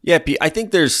 Yeah, Pete, I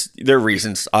think there are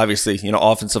reasons. Obviously,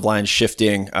 offensive line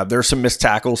shifting. There are some missed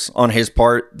tackles on his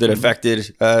part that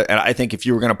affected. And I think if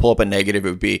you were going to pull up a negative, it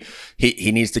would be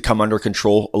he needs to come under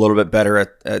control a little bit better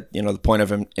at the point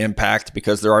of impact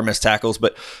because there are missed tackles.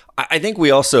 But I think we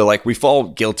also we fall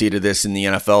guilty to this in the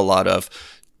NFL a lot of.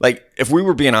 If we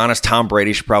were being honest, Tom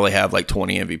Brady should probably have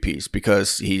 20 MVPs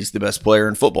because he's the best player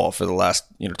in football for the last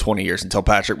 20 years until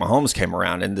Patrick Mahomes came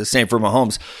around. And the same for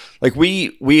Mahomes.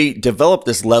 We developed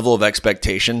this level of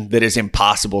expectation that is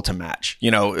impossible to match.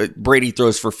 Brady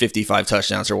throws for 55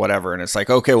 touchdowns or whatever. And it's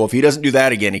okay, well, if he doesn't do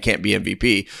that again, he can't be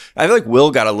MVP. I feel like Will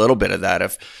got a little bit of that.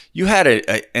 If you had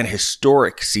an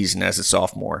historic season as a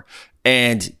sophomore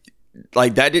and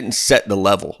that didn't set the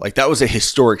level. That was a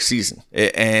historic season.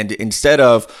 And instead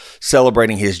of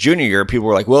celebrating his junior year, people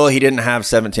were well, he didn't have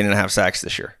 17 and a half sacks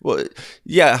this year. Well,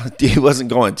 yeah, he wasn't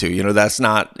going to.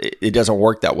 It doesn't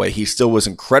work that way. He still was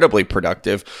incredibly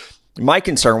productive. My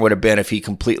concern would have been if he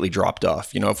completely dropped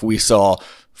off. If we saw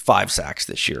 5 sacks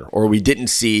this year, or we didn't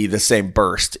see the same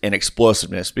burst and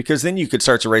explosiveness, because then you could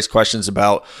start to raise questions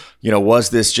about, was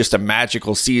this just a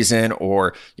magical season,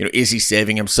 or, is he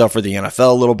saving himself for the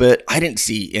NFL a little bit? I didn't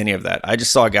see any of that. I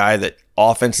just saw a guy that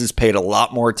offenses paid a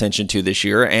lot more attention to this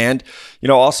year. And,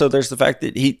 also there's the fact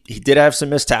that he did have some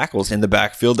missed tackles in the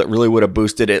backfield that really would have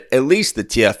boosted it, at least the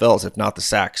TFLs, if not the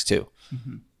sacks too.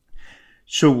 Mm-hmm.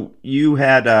 So you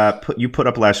had put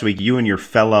up last week. You and your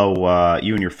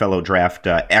fellow draft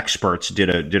experts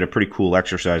did a pretty cool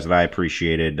exercise that I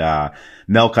appreciated.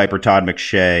 Mel Kiper, Todd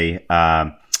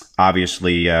McShay,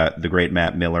 obviously the great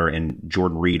Matt Miller, and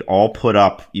Jordan Reed all put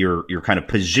up your kind of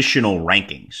positional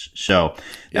rankings. So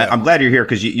I'm glad you're here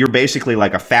because you're basically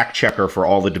like a fact checker for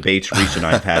all the debates Reese and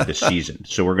I have had this season.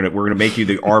 So we're gonna make you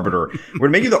the arbiter. We're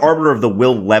gonna make you the arbiter of the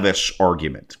Will Levis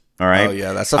argument. All right. Oh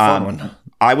yeah, that's a fun one.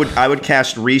 I would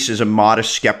cast Reese as a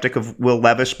modest skeptic of Will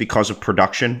Levis because of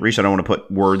production. Reese, I don't want to put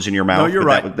words in your mouth. No, you're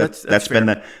right. That's been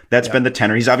the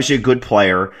tenor. He's obviously a good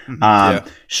player.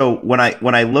 So when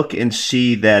I look and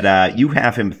see that you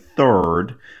have him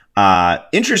third,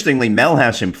 interestingly, Mel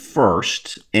has him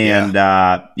first, and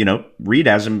Reed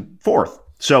has him fourth.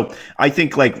 So I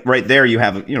think right there you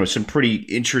have some pretty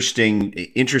interesting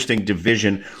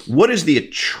division. What is the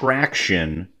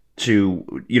attraction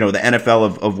to the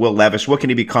NFL of Will Levis? What can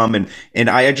he become? And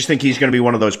I just think he's going to be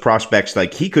one of those prospects.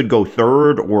 He could go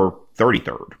third or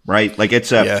 33rd, right?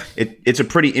 It's a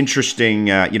pretty interesting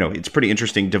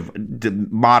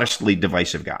modestly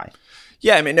divisive guy.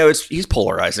 Yeah, I mean, no, he's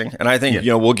polarizing, and I think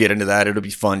we'll get into that. It'll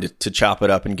be fun to chop it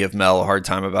up and give Mel a hard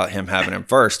time about him having him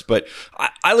first. But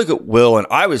I look at Will, and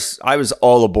I was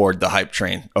all aboard the hype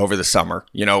train over the summer.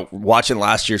 Watching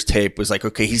last year's tape was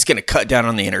okay, he's going to cut down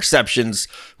on the interceptions.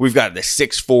 We've got this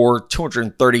 6'4",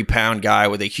 230-pound guy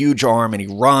with a huge arm, and he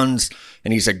runs,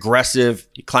 and he's aggressive.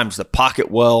 He climbs the pocket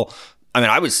well. I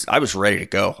mean, I was ready to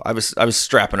go. I was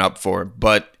strapping up for him,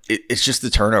 but it's just the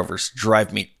turnovers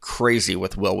drive me crazy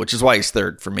with Will, which is why he's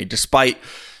third for me, despite,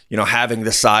 having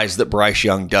the size that Bryce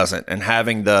Young doesn't and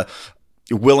having the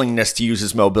willingness to use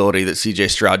his mobility that CJ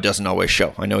Stroud doesn't always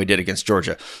show. I know he did against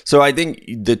Georgia. So I think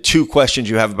the two questions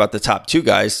you have about the top two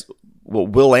guys, well,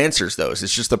 Will answers those.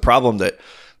 It's just the problem that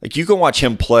you can watch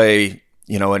him play,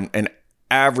 an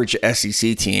average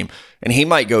SEC team, and he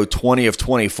might go 20 of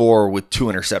 24 with 2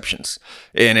 interceptions.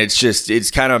 And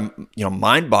it's kind of,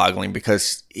 mind-boggling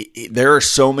because there are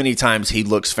so many times he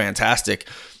looks fantastic.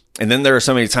 And then there are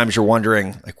so many times you're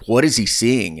wondering, what is he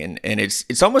seeing? And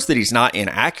it's almost that he's not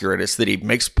inaccurate. It's that he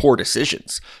makes poor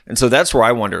decisions. And so that's where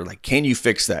I wonder, can you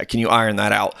fix that? Can you iron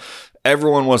that out?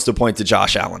 Everyone wants to point to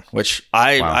Josh Allen, which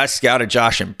I scouted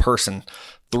Josh in person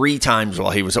 3 times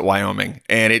while he was at Wyoming,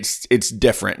 and it's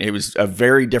different. It was a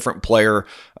very different player,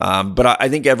 but I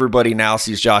think everybody now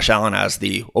sees Josh Allen as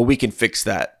we can fix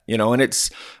that, and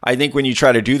I think when you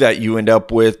try to do that, you end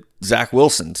up with Zach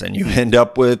Wilson's, and you end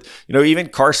up with, even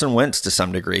Carson Wentz to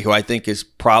some degree, who I think is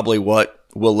probably what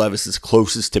Will Levis is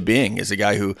closest to being, is a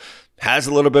guy who has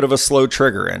a little bit of a slow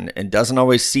trigger and doesn't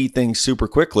always see things super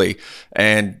quickly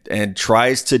and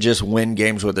tries to just win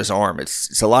games with his arm.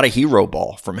 It's a lot of hero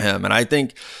ball from him. And I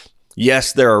think,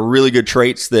 yes, there are really good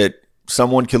traits that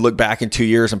someone could look back in 2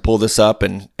 years and pull this up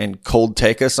and cold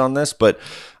take us on this. But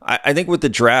I think with the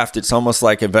draft, it's almost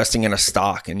like investing in a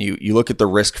stock, and you look at the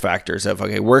risk factors of,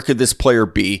 okay, where could this player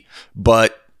be?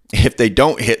 But if they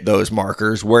don't hit those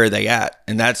markers, where are they at?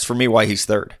 And that's, for me, why he's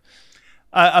third.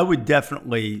 I would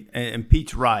definitely, and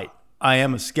Pete's right, I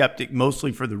am a skeptic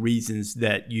mostly for the reasons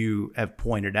that you have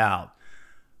pointed out.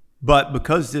 But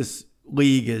because this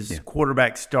league is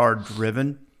quarterback star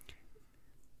driven,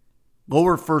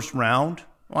 lower first round,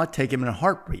 well, I'd take him in a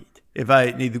heartbeat if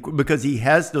I need because he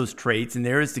has those traits and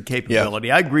there is the capability.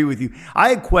 Yeah. I agree with you. I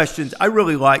had questions. I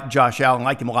really like Josh Allen,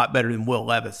 like him a lot better than Will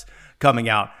Levis coming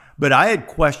out. But I had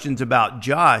questions about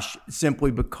Josh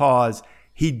simply because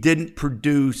he didn't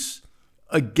produce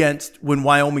against when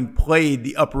Wyoming played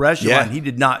the upper echelon. He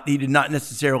did not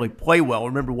necessarily play well. I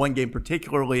remember one game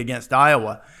particularly against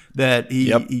Iowa that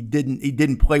he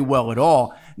didn't play well at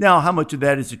all. Now, how much of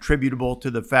that is attributable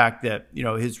to the fact that,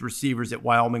 his receivers at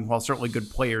Wyoming, while certainly good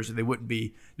players, they wouldn't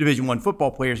be Division I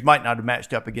football players, might not have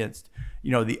matched up against,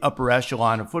 the upper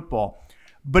echelon of football.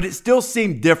 But it still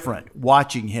seemed different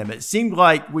watching him. It seemed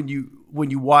like when you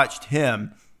watched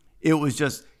him, it was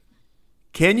just,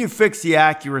 can you fix the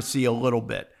accuracy a little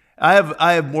bit? I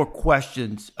have more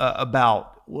questions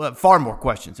far more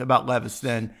questions about Levis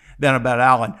than about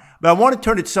Allen. But I want to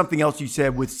turn to something else you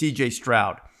said with C.J.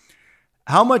 Stroud.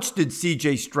 How much did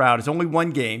C.J. Stroud? It's only one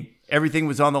game. Everything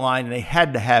was on the line, and they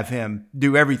had to have him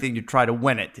do everything to try to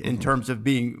win it in terms of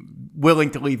being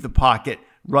willing to leave the pocket,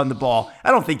 run the ball.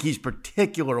 I don't think he's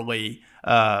particularly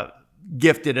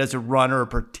gifted as a runner,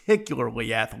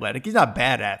 particularly athletic. He's not a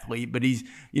bad athlete, but he's,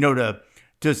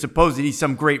 to suppose that he's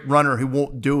some great runner who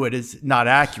won't do it is not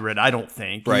accurate, I don't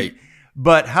think. Right.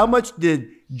 But how much did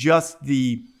just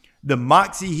the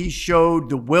moxie he showed,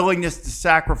 the willingness to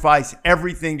sacrifice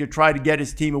everything to try to get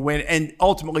his team a win and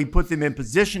ultimately put them in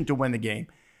position to win the game,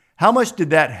 how much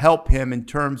did that help him in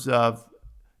terms of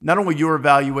not only your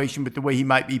evaluation, but the way he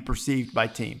might be perceived by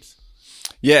teams?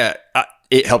 Yeah,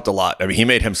 it helped a lot. I mean, he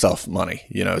made himself money,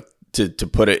 to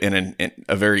put it in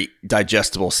a very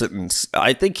digestible sentence.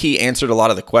 I think he answered a lot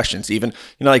of the questions. Even,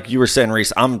 like you were saying,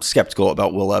 Reese, I'm skeptical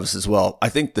about Will Levis as well. I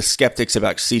think the skeptics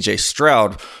about C.J.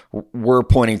 Stroud were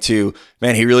pointing to,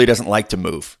 man, he really doesn't like to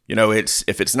move.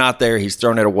 If it's not there, he's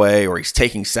throwing it away or he's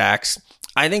taking sacks.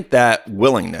 I think that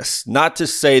willingness, not to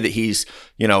say that he's,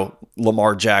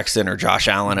 Lamar Jackson or Josh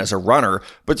Allen as a runner,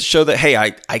 but to show that, hey,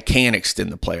 I can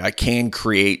extend the play. I can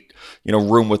create,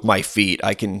 room with my feet.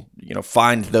 I can,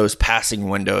 find those passing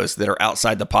windows that are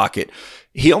outside the pocket.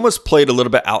 He almost played a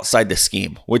little bit outside the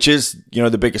scheme, which is,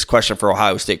 the biggest question for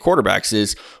Ohio State quarterbacks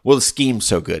is, well, the scheme's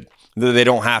so good that they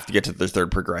don't have to get to the third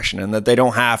progression and that they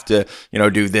don't have to,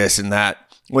 do this and that.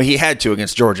 Well, he had to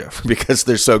against Georgia because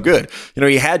they're so good.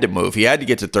 He had to move. He had to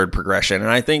get to third progression.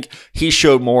 And I think he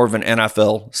showed more of an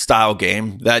NFL style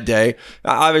game that day.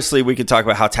 Obviously, we could talk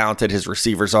about how talented his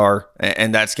receivers are,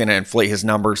 and that's going to inflate his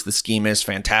numbers. The scheme is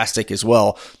fantastic as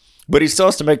well. But he still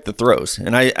has to make the throws.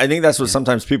 And I think that's what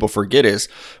sometimes people forget is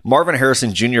Marvin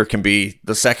Harrison Jr. can be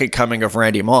the second coming of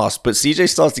Randy Moss, but CJ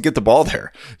still has to get the ball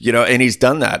there, and he's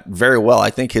done that very well. I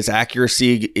think his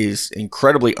accuracy is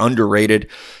incredibly underrated.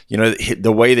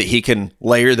 The way that he can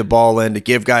layer the ball in to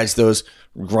give guys those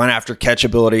run after catch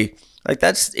ability,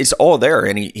 it's all there.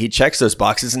 And he checks those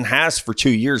boxes and has for 2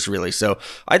 years, really. So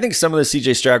I think some of the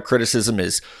CJ Stroud criticism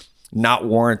is not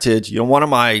warranted. One of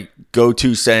my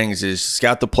go-to sayings is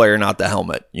scout the player, not the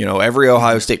helmet. Every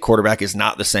Ohio State quarterback is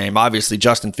not the same. Obviously,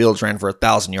 Justin Fields ran for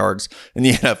 1,000 yards in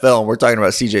the NFL, and we're talking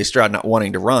about CJ Stroud not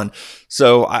wanting to run.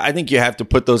 So I think you have to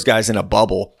put those guys in a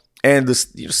bubble. And the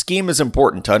scheme is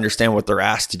important to understand what they're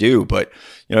asked to do. But,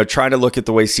 trying to look at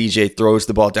the way CJ throws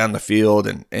the ball down the field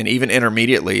and even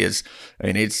intermediately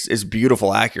it's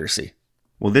beautiful accuracy.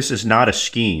 Well, this is not a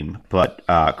scheme, but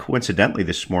coincidentally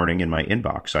this morning in my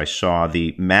inbox, I saw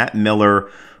the Matt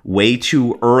Miller way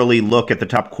too early look at the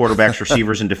top quarterbacks,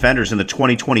 receivers, and defenders in the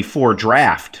 2024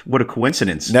 draft. What a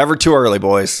coincidence. Never too early,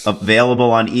 boys.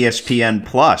 Available on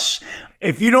ESPN+.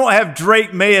 If you don't have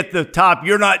Drake May at the top,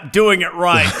 you're not doing it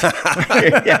right.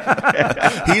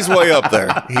 He's way up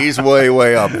there. He's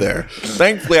way up there.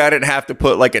 Thankfully, I didn't have to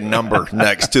put like a number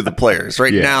next to the players.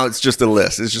 Right now, it's just a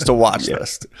list. It's just a watch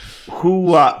list.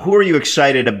 Who are you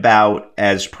excited about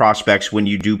as prospects when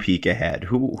you do peek ahead?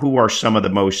 Who are some of the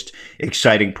most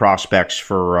exciting prospects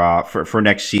for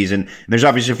next season? And there's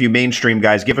obviously a few mainstream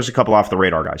guys. Give us a couple off the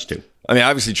radar guys too. I mean,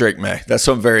 obviously Drake May. That's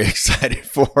what I'm very excited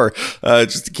for,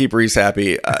 just to keep Reese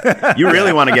happy. You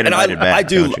really want to get invited back. I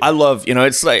do. I love,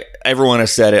 it's like everyone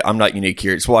has said it. I'm not unique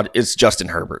here. It's Justin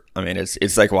Herbert. I mean,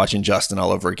 it's like watching Justin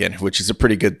all over again, which is a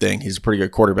pretty good thing. He's a pretty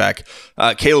good quarterback.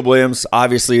 Caleb Williams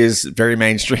obviously is very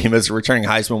mainstream as a returning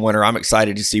Heisman winner. I'm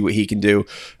excited to see what he can do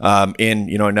in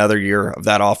another year of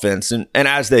that offense. And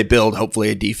as they build, hopefully,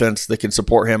 a defense that can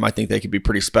support him, I think they could be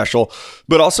pretty special.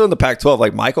 But also in the Pac-12,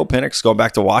 like Michael Penix going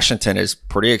back to Washington is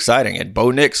pretty exciting. And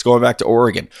Bo Nix going back to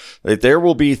Oregon. There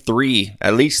will be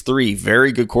at least three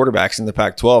very good quarterbacks in the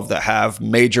Pac-12 that have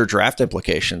major draft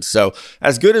implications. So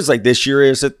as good as like this year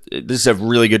is, this is a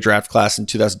really good draft class in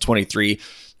 2023.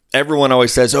 Everyone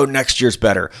always says, oh, next year's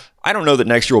better. I don't know that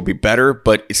next year will be better,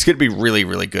 but it's going to be really,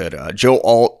 really good. Joe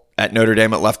Alt at Notre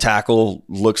Dame at left tackle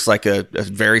looks like a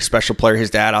very special player. His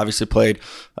dad obviously played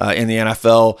in the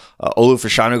NFL. Olu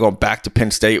Fashanu going back to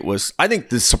Penn State was, I think,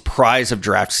 the surprise of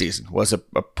draft season was a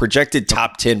projected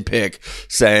top 10 pick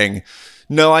saying,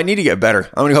 no, I need to get better.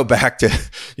 I'm going to go back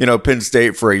to Penn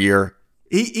State for a year.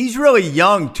 He's really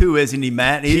young too, isn't he,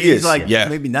 Matt? He's like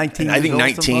maybe 19. I think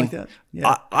 19. Like that.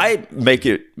 Yeah. I make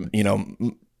it,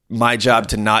 my job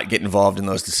to not get involved in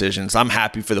those decisions. I'm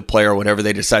happy for the player, whatever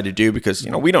they decide to do, because,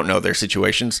 we don't know their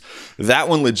situations. That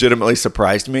one legitimately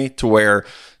surprised me to where,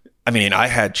 I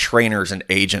had trainers and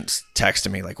agents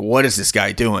texting me like, what is this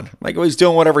guy doing? I'm like, well, he's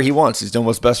doing whatever he wants. He's doing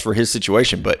what's best for his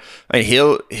situation. But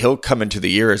he'll come into the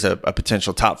year as a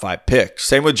potential top 5 pick.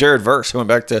 Same with Jared Verse going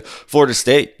back to Florida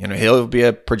State. He'll be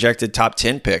a projected top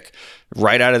 10 pick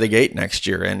right out of the gate next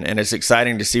year. And it's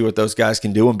exciting to see what those guys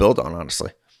can do and build on,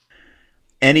 honestly.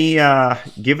 Any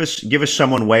give us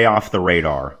someone way off the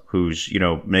radar who's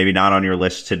maybe not on your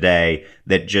list today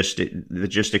that just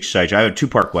excites you. I have a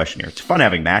 2-part question here. It's fun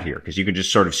having Matt here because you can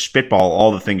just sort of spitball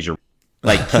all the things you're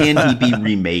like. Can he be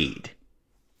remade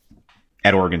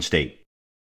at Oregon State?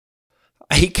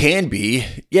 He can be.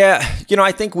 Yeah,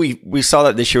 I think we saw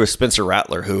that this year with Spencer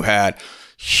Rattler, who had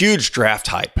huge draft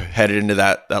hype headed into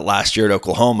that last year at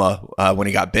Oklahoma when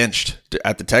he got benched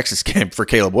at the Texas game for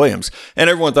Caleb Williams. And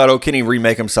everyone thought, can he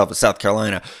remake himself at South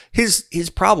Carolina?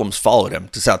 His problems followed him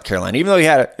to South Carolina, even though he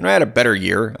had a better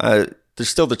year. There's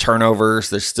still the turnovers.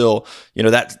 There's still,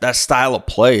 that style of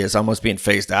play is almost being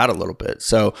phased out a little bit.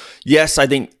 So yes, I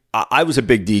think I was a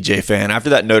big DJ fan.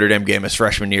 After that Notre Dame game his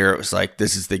freshman year, it was like,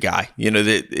 this is the guy,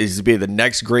 that is to be the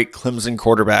next great Clemson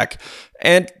quarterback.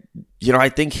 And, I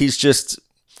think he's just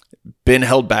been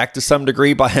held back to some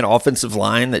degree by an offensive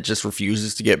line that just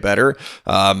refuses to get better.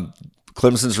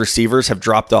 Clemson's receivers have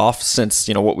dropped off since,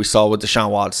 what we saw with Deshaun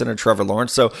Watson and Trevor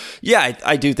Lawrence. So, yeah,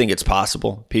 I do think it's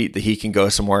possible, Pete, that he can go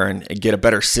somewhere and get a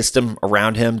better system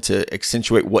around him to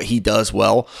accentuate what he does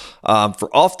well.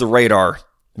 For off the radar,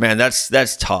 man,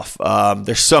 that's tough.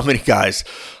 There's so many guys.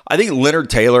 I think Leonard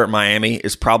Taylor at Miami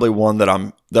is probably one that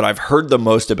I've heard the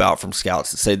most about from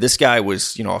scouts that say this guy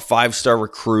was, a 5-star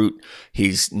recruit.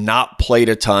 He's not played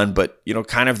a ton, but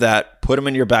kind of that put him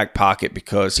in your back pocket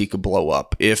because he could blow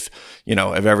up if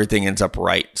everything ends up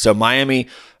right. So Miami,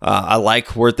 I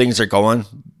like where things are going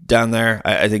down there.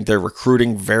 I think they're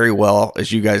recruiting very well,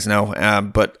 as you guys know.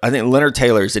 But I think Leonard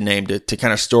Taylor is a name to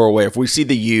kind of store away. If we see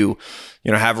the U,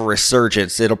 have a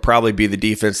resurgence, it'll probably be the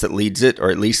defense that leads it,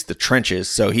 or at least the trenches.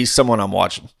 So he's someone I'm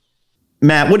watching.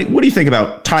 Matt, what do you think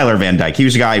about Tyler Van Dyke? He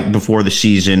was a guy before the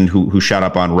season who shot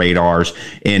up on radars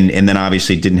and then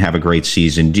obviously didn't have a great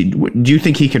season. Do you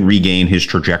think he can regain his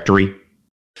trajectory?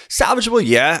 Salvageable,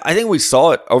 yeah. I think we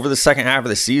saw it over the second half of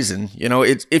the season.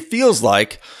 It feels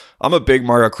like, I'm a big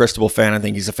Mario Cristobal fan. I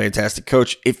think he's a fantastic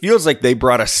coach. It feels like they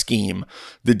brought a scheme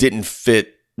that didn't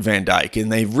fit Van Dyke,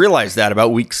 and they realized that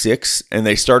about week 6, and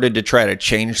they started to try to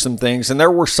change some things, and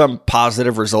there were some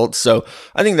positive results. So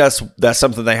I think that's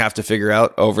something they have to figure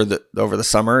out over the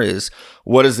summer is,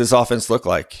 what does this offense look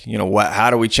like? How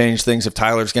do we change things if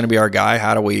Tyler's going to be our guy?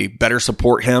 How do we better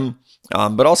support him?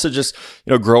 But also just,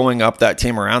 growing up that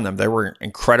team around them. They were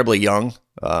incredibly young.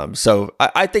 So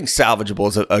I think salvageable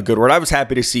is a good word. I was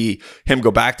happy to see him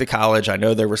go back to college. I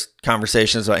know there was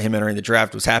conversations about him entering the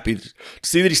draft. Was happy to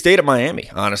see that he stayed at Miami,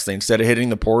 honestly, instead of hitting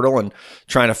the portal and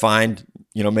trying to find,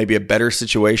 maybe a better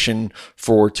situation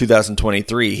for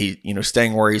 2023. He,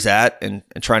 staying where he's at and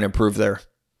trying to improve there.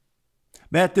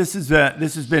 Matt, this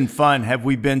has been fun. Have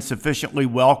we been sufficiently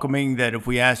welcoming that if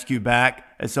we ask you back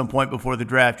at some point before the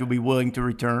draft, you'll be willing to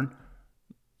return?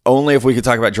 Only if we could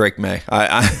talk about Drake May.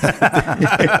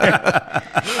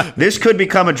 This could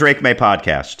become a Drake May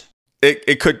podcast.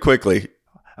 It could quickly.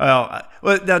 Well,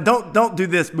 now don't do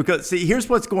this, because see, here's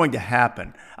what's going to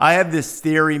happen. I have this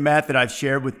theory, Matt, that I've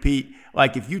shared with Pete.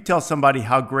 Like, if you tell somebody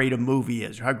how great a movie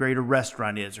is, or how great a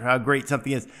restaurant is, or how great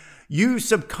something is, you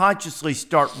subconsciously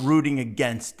start rooting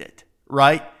against it,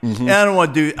 right? Mm-hmm. And I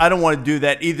don't want to do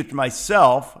that either to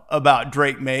myself about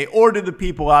Drake May or to the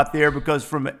people out there, because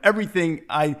from everything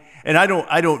I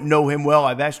don't know him well.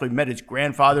 I've actually met his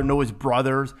grandfather, know his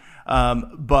brothers,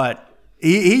 but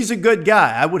he's a good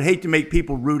guy. I would hate to make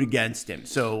people root against him,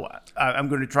 so I'm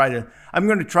going to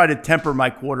try to temper my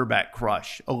quarterback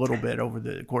crush a little bit over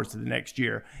the course of the next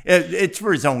year. It's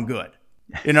for his own good,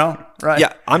 right?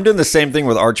 Yeah, I'm doing the same thing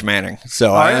with Arch Manning,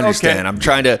 so I understand. Okay. I'm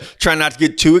trying not to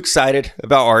get too excited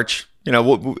about Arch.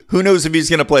 Who knows if he's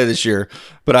going to play this year?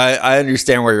 But I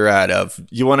understand where you're at. Of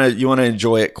you want to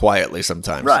enjoy it quietly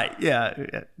sometimes, right? Yeah,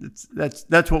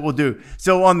 that's what we'll do.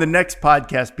 So on the next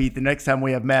podcast, Pete, the next time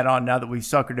we have Matt on, now that we've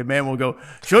suckered him in, we'll go,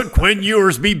 should Quinn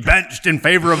Ewers be benched in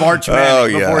favor of Arch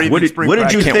Manning? Before what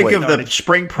did you think of the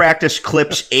spring practice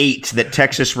clips 8 that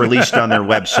Texas released on their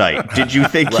website? Did you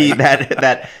think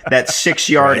that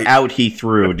 6-yard out he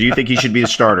threw? Do you think he should be the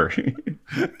starter?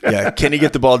 Yeah, can he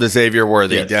get the ball to Xavier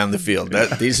Worthy down the field?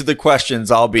 These are the questions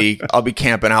I'll be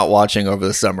camping out watching over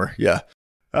the summer. Yeah.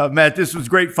 Matt, this was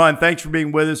great fun. Thanks for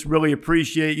being with us. Really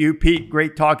appreciate you. Pete,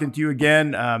 great talking to you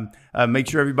again. Make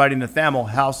sure everybody in the Thamel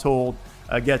household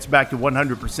gets back to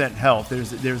 100% health.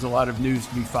 There's a lot of news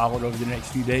to be followed over the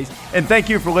next few days. And thank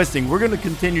you for listening. We're going to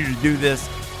continue to do this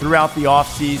throughout the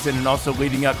offseason and also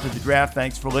leading up to the draft.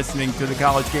 Thanks for listening to the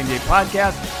College Game Day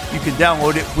Podcast. You can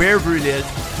download it wherever it is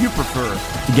you prefer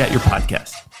to get your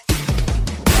podcasts.